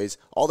 employees,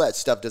 all that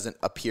stuff doesn't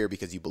appear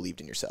because you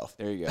believed in yourself.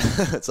 There you go.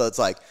 So it's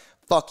like,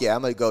 fuck yeah,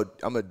 I'm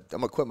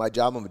gonna quit my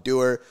job, I'm a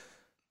doer.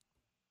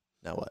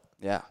 Now what?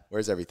 Yeah.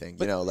 Where's everything?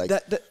 But like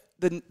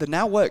the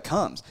now what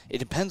comes. It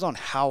depends on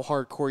how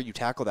hardcore you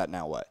tackle that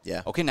now what.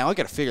 Yeah. Okay, now I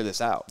got to figure this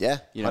out. Yeah,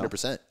 you know?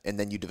 100%. And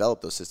then you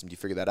develop those systems. You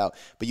figure that out.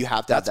 But you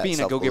have to have that being a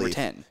self-belief. go-giver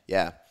 10.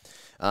 Yeah.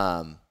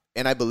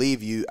 And I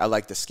believe you. I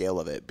like the scale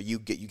of it. But you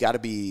got to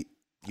be.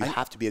 You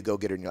have to be a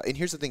go-getter. And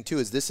here's the thing too: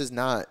 is this is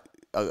not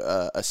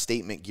a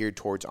statement geared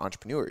towards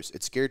entrepreneurs.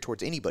 It's geared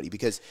towards anybody,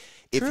 because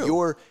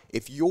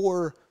if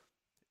you're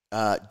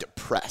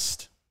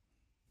depressed,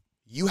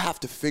 you have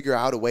to figure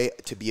out a way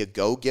to be a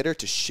go-getter,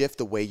 to shift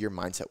the way your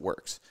mindset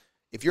works.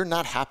 If you're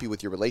not happy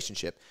with your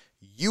relationship,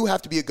 you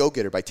have to be a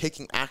go-getter by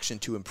taking action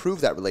to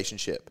improve that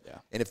relationship. Yeah.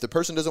 And if the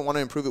person doesn't want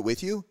to improve it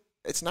with you,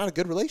 it's not a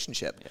good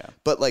relationship. Yeah.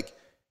 But like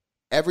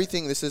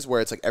everything, this is where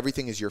it's like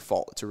everything is your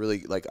fault. It's a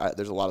really like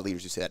there's a lot of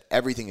leaders who say that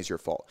everything is your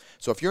fault.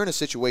 So if you're in a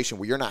situation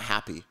where you're not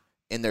happy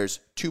and there's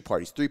 2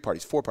 parties, 3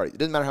 parties, 4 parties, it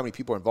doesn't matter how many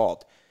people are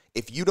involved.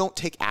 If you don't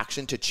take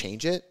action to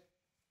change it,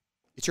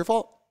 it's your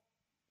fault.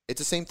 It's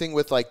the same thing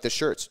with like the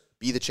shirts,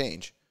 be the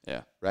change.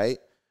 Yeah. Right?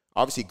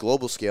 Obviously,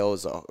 global scale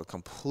is a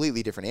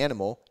completely different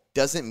animal.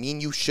 Doesn't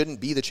mean you shouldn't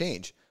be the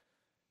change.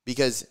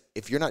 Because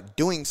if you're not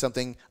doing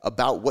something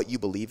about what you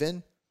believe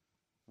in,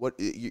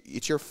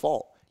 it's your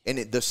fault. And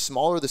the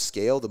smaller the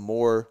scale, the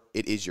more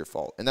it is your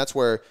fault. And that's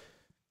where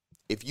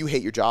if you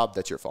hate your job,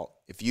 that's your fault.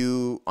 If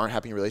you aren't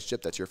happy in your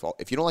relationship, that's your fault.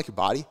 If you don't like your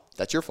body,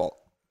 that's your fault.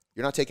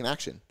 You're not taking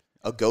action.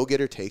 A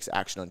go-getter takes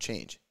action on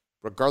change,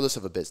 regardless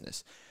of a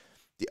business.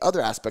 The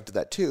other aspect of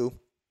that too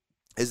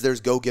is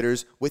there's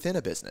go-getters within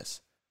a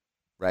business,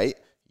 right?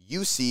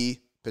 You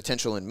see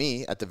potential in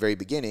me at the very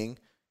beginning,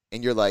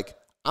 and you're like,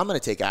 I'm going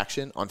to take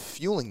action on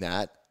fueling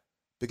that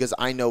because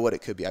I know what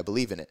it could be. I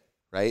believe in it,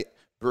 right?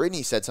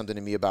 Brittany said something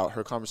to me about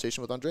her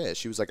conversation with Andreas.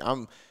 She was like,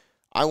 I'm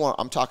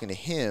talking to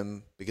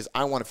him because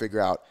I want to figure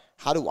out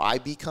how do I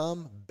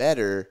become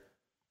better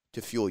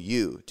to fuel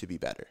you to be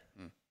better,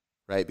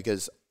 right?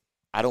 Because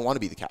I don't want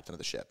to be the captain of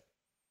the ship,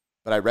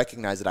 but I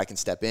recognize that I can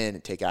step in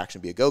and take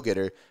action, be a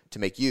go-getter to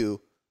make you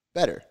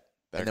better.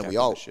 And then we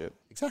all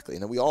exactly,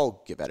 and then we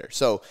all get better.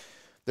 So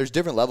there's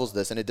different levels of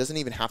this, and it doesn't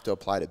even have to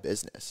apply to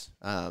business.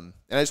 And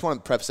I just want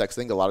to preface that, 'cause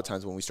I think a lot of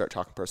times when we start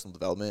talking personal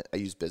development, I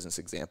use business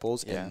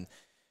examples and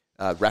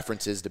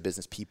references to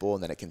business people,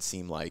 and then it can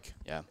seem like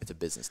it's a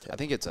business tip. I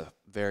think it's a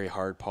very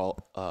hard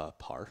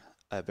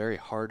a very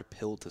hard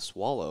pill to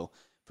swallow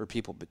for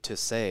people to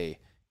say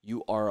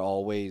you are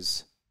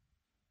always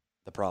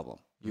the problem.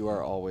 You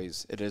are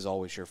always, it is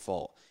always your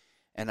fault.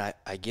 And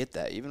I get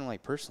that, even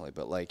like personally,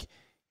 but like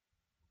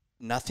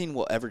nothing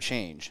will ever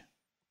change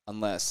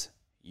unless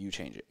you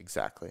change it.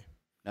 Exactly.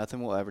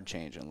 Nothing will ever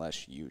change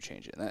unless you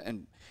change it.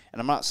 And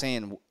I'm not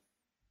saying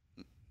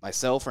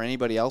myself or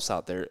anybody else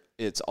out there,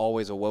 it's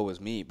always a woe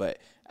is me, but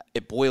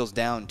it boils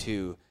down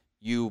to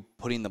you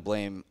putting the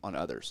blame on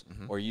others,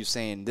 or you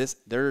saying this,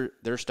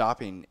 they're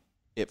stopping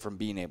it from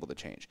being able to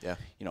change. Yeah.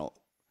 You know,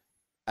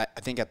 I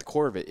think at the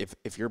core of it,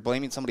 if you're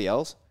blaming somebody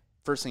else,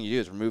 first thing you do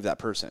is remove that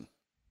person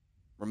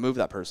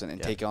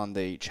and take on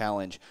the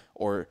challenge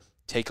or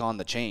take on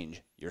the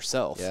change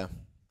yourself. Yeah.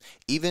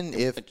 Even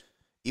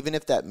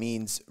if that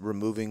means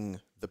removing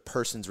the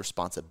person's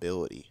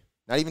responsibility,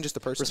 not even just the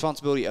person.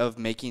 Responsibility of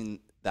making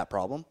that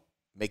problem.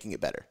 Making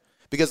it better.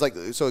 Because like,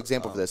 so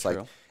example for this, true.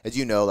 like, as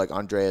you know, like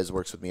Andreas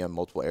works with me on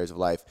multiple areas of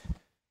life,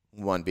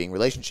 one being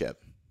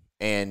relationship,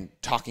 and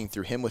talking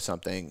through him with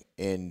something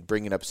and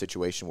bringing up a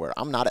situation where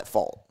I'm not at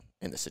fault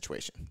in the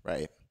situation,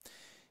 right?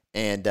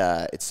 And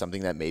it's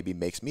something that maybe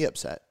makes me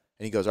upset.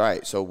 And he goes, all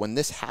right, so when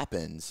this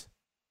happens,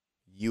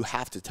 you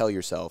have to tell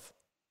yourself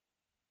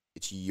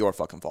it's your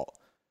fucking fault.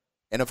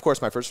 And of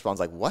course, my first response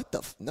is like, what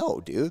the?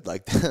 No, dude,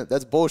 like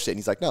that's bullshit. And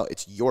he's like, no,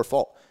 it's your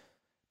fault.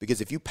 Because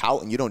if you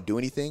pout and you don't do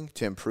anything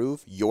to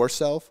improve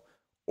yourself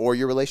or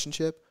your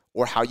relationship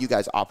or how you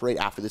guys operate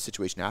after this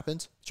situation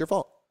happens, it's your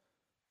fault.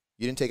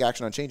 You didn't take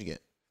action on changing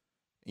it.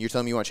 And you're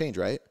telling me you want change,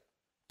 right?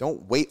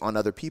 Don't wait on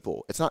other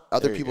people. It's not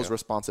other people's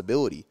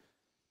responsibility.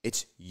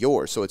 It's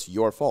yours, so it's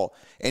your fault.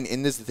 And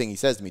this is the thing he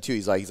says to me too.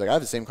 He's like, I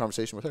have the same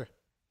conversation with her.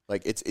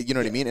 Like it's, you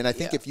know what I mean? And I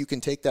think if you can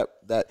take that,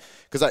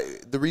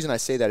 because the reason I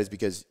say that is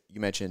because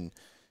you mentioned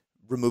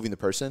removing the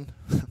person.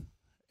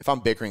 If I'm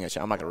bickering at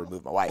you, I'm not going to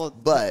remove my wife. Well,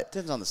 but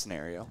depends on the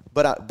scenario.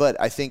 But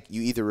I think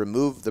you either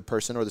remove the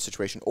person or the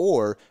situation,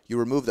 or you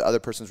remove the other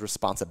person's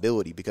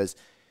responsibility, because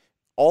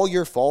all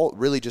your fault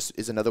really just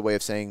is another way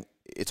of saying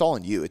it's all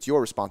on you. It's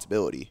your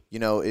responsibility. You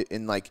know,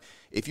 in like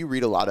if you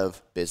read a lot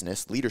of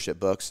business leadership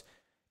books,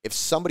 if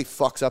somebody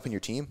fucks up in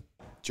your team,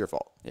 it's your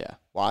fault. Yeah.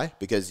 Why?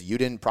 Because you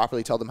didn't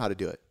properly tell them how to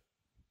do it.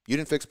 You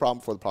didn't fix a problem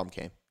before the problem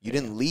came. You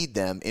didn't lead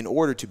them in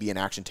order to be an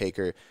action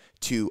taker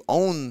to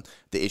own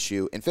the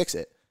issue and fix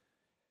it.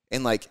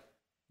 And like,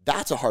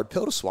 that's a hard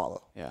pill to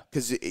swallow. Yeah.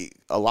 Because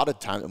a lot of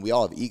times, and we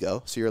all have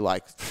ego, so you're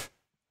like,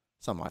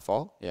 it's not my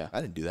fault. Yeah.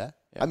 I didn't do that.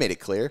 Yeah. I made it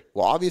clear.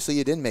 Well, obviously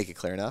you didn't make it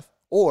clear enough.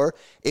 Or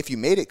if you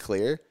made it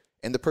clear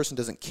and the person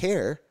doesn't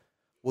care,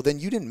 well, then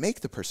you didn't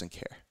make the person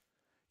care.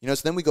 You know,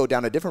 so then we go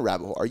down a different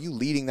rabbit hole. Are you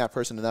leading that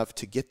person enough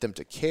to get them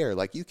to care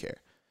like you care?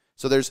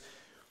 So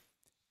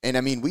And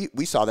I mean,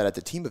 we saw that at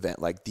the team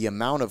event, like the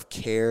amount of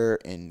care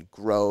and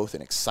growth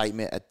and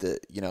excitement at the,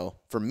 you know,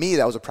 for me,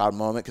 that was a proud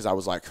moment because I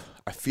was like,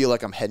 I feel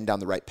like I'm heading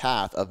down the right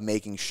path of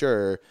making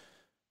sure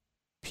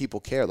people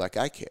care like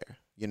I care,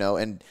 you know,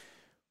 and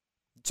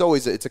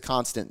it's a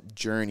constant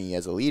journey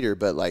as a leader,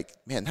 but like,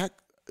 man,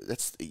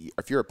 that's,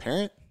 if you're a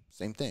parent,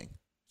 same thing.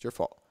 It's your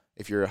fault.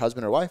 If you're a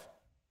husband or wife,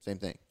 same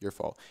thing, your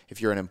fault. If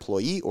you're an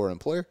employee or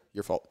employer,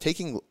 your fault.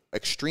 Taking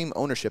extreme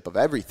ownership of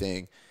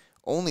everything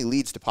only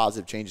leads to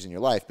positive changes in your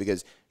life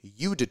because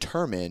you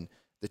determine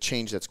the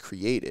change that's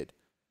created,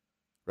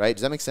 right?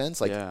 Does that make sense?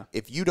 Like,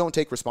 if you don't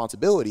take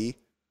responsibility,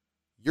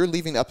 you're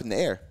leaving it up in the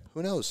air.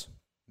 Who knows?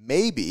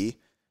 Maybe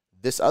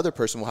this other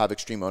person will have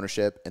extreme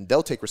ownership and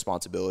they'll take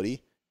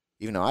responsibility,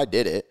 even though I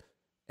did it,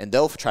 and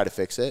they'll try to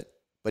fix it.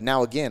 But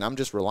now, again, I'm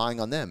just relying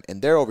on them.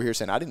 And they're over here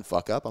saying, I didn't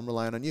fuck up. I'm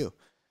relying on you.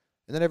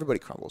 And then everybody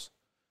crumbles.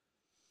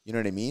 You know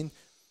what I mean?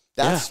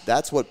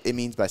 That's what it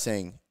means by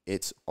saying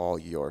it's all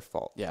your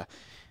fault. Yeah.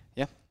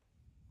 Yeah.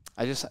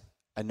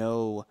 I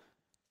know,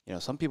 you know,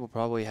 some people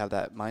probably have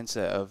that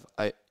mindset of,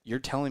 you're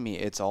telling me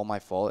it's all my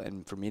fault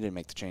and for me to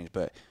make the change,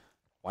 but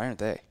why aren't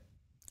they?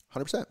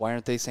 100%. Why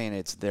aren't they saying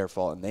it's their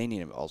fault and they need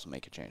to also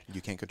make a change?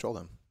 You can't control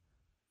them.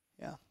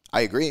 Yeah.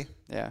 I agree.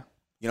 Yeah.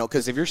 You know,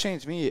 because if you're saying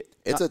to me,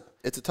 it's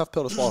a tough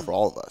pill to swallow for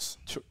all of us.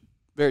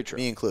 Very true.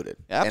 Me included.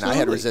 Yeah, and I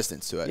had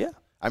resistance to it. Yeah.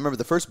 I remember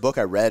the first book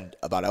I read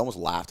about it, I almost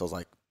laughed. I was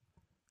like,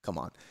 come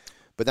on.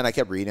 But then I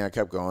kept reading, I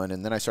kept going,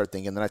 and then I started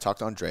thinking, then I talked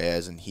to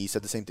Andreas, and he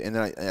said the same thing. And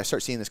then I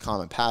start seeing this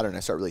common pattern, and I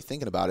start really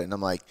thinking about it, and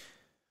I'm like,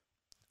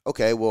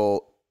 okay,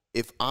 well,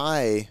 if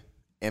I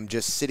am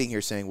just sitting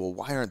here saying, well,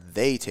 why aren't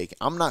they taking,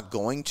 I'm not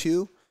going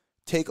to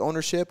take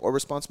ownership or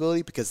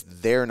responsibility because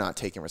they're not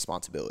taking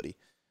responsibility.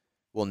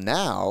 Well,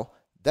 now,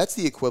 that's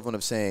the equivalent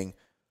of saying,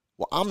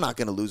 well, I'm not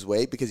going to lose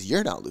weight because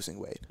you're not losing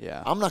weight.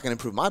 Yeah. I'm not going to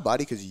improve my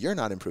body because you're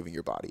not improving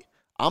your body.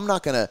 I'm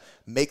not going to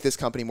make this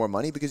company more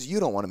money because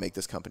you don't want to make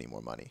this company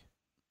more money.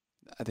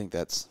 I think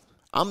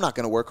I'm not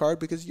going to work hard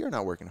because you're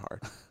not working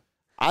hard.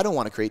 I don't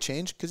want to create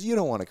change because you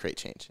don't want to create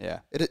change. Yeah.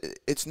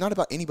 It's not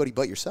about anybody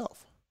but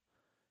yourself.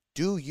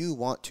 Do you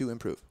want to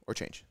improve or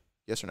change?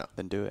 Yes or no?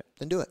 Then do it.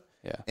 Then do it.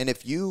 Yeah. And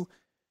if you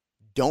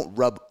don't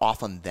rub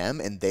off on them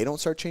and they don't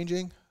start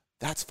changing,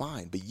 that's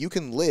fine. But you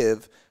can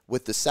live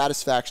with the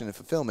satisfaction and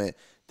fulfillment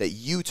that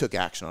you took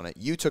action on it.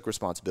 You took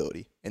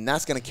responsibility. And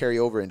that's going to carry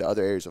over into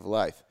other areas of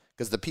life.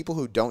 Because the people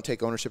who don't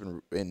take ownership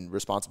and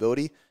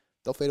responsibility,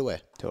 they'll fade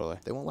away. Totally.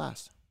 They won't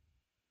last.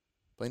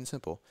 Plain and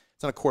simple.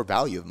 It's not a core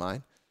value of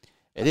mine.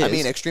 It is. I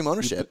mean, extreme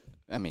ownership.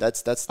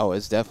 That's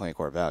it's definitely a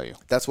core value.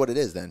 That's what it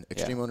is then.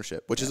 Extreme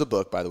ownership, which is a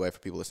book, by the way, for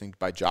people listening,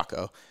 by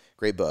Jocko.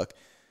 Great book.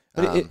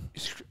 But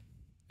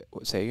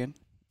say again?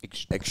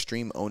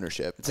 Extreme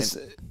ownership.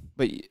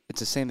 But it's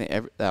the same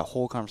thing. That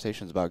whole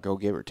conversation is about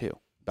go-giver too.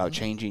 About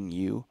changing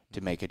you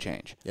to make a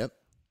change. Yep.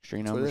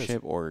 Extreme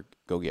ownership or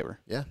go-giver.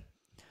 Yeah.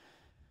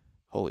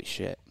 Holy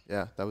shit.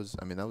 Yeah, that was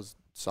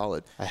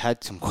solid. I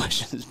had some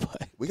questions,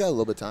 but we got a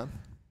little bit of time.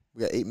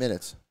 We got 8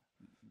 minutes.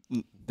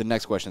 The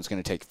next question is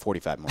going to take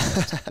 45 more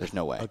minutes. There's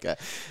no way. Okay.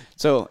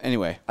 So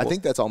anyway. I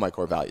think that's all my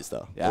core values,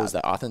 though. Yeah. It was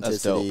that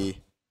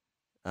authenticity,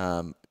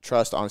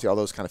 trust, honesty, all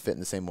those kind of fit in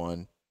the same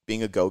one.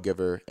 Being a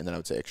go-giver, and then I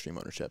would say extreme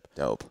ownership.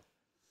 Dope.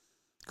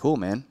 Cool,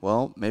 man.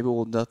 Well, maybe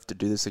we'll have to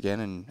do this again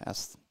and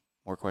ask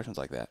more questions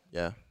like that.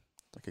 Yeah.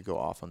 I could go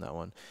off on that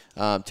one.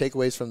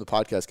 Takeaways from the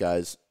podcast,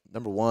 guys.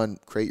 Number one,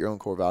 create your own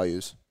core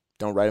values.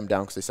 Don't write them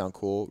down because they sound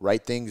cool.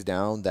 Write things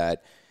down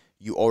that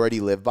you already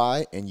live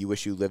by and you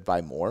wish you lived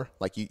by more.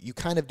 Like you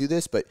kind of do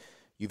this, but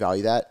you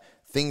value that.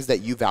 Things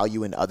that you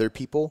value in other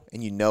people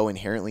and you know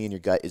inherently in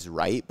your gut is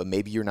right, but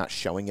maybe you're not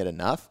showing it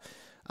enough.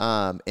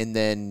 And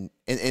then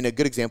and a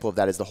good example of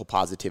that is the whole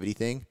positivity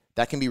thing.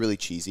 That can be really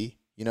cheesy.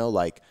 You know,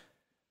 like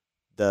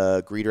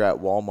the greeter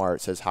at Walmart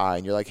says hi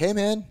and you're like, hey,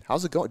 man,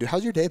 how's it going? Dude,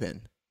 how's your day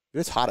been? Dude,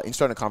 it's hot. And you're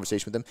starting a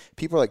conversation with them.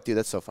 People are like, dude,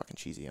 that's so fucking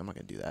cheesy. I'm not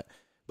going to do that.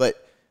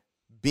 But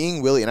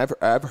being willing, and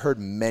I've heard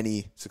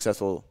many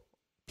successful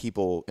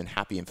people and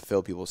happy and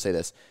fulfilled people say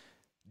this,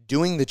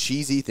 doing the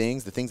cheesy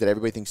things, the things that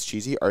everybody thinks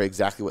cheesy, are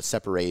exactly what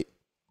separate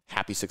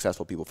happy,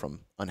 successful people from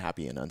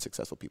unhappy and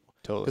unsuccessful people.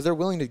 Totally. Because they're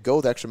willing to go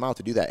the extra mile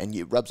to do that, and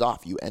it rubs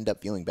off. You end up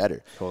feeling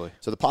better. Totally.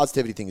 So the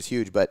positivity thing is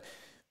huge, but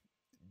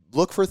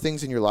look for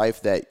things in your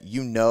life that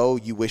you know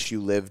you wish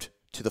you lived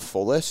to the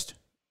fullest,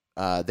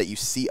 that you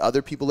see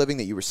other people living,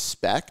 that you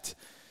respect,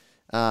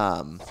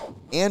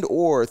 and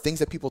or things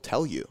that people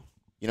tell you.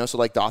 You know, so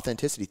like the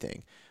authenticity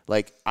thing.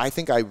 Like, I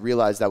think I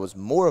realized that was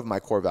more of my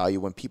core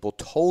value when people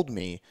told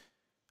me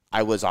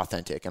I was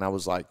authentic. And I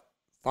was like,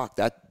 fuck,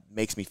 that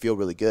makes me feel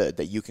really good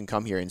that you can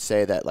come here and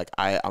say that, like,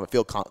 I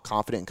feel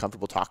confident and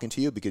comfortable talking to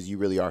you because you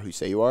really are who you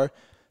say you are.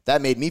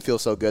 That made me feel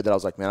so good that I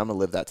was like, man, I'm going to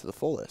live that to the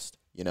fullest,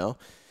 you know?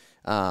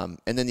 And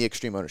then the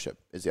extreme ownership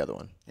is the other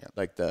one. Yeah.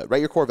 Like, write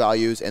your core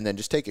values and then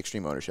just take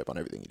extreme ownership on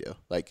everything you do.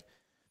 Like,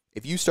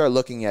 if you start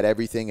looking at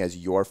everything as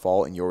your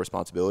fault and your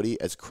responsibility,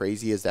 as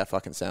crazy as that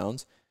fucking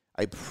sounds,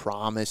 I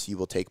promise you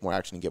will take more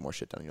action and get more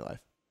shit done in your life.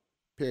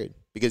 Period.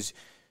 Because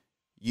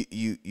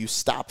you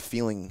stop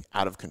feeling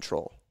out of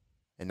control.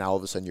 and now all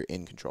of a sudden you're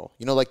in control.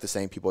 You know, like the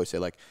saying people always say,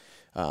 like,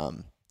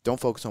 don't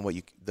focus on what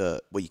you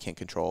can't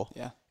control.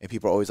 Yeah. And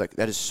people are always like,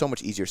 that is so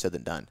much easier said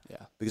than done.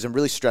 Yeah. Because I'm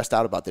really stressed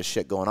out about this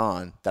shit going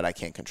on that I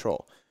can't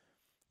control.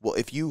 Well,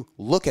 if you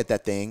look at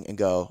that thing and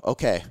go,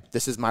 okay,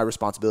 this is my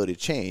responsibility to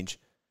change,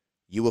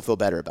 you will feel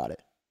better about it.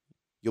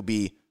 You'll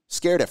be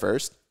scared at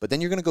first, but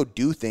then you're going to go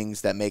do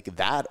things that make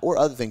that or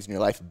other things in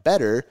your life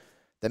better,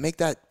 that make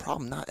that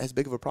problem not as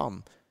big of a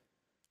problem,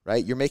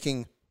 right? You're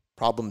making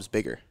problems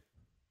bigger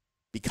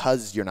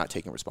because you're not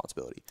taking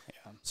responsibility.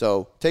 Yeah.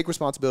 So take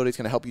responsibility. It's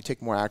going to help you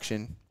take more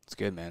action. It's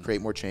good, man.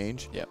 Create more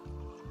change. Yep.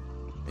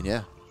 And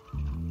yeah.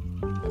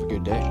 Have a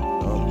good day.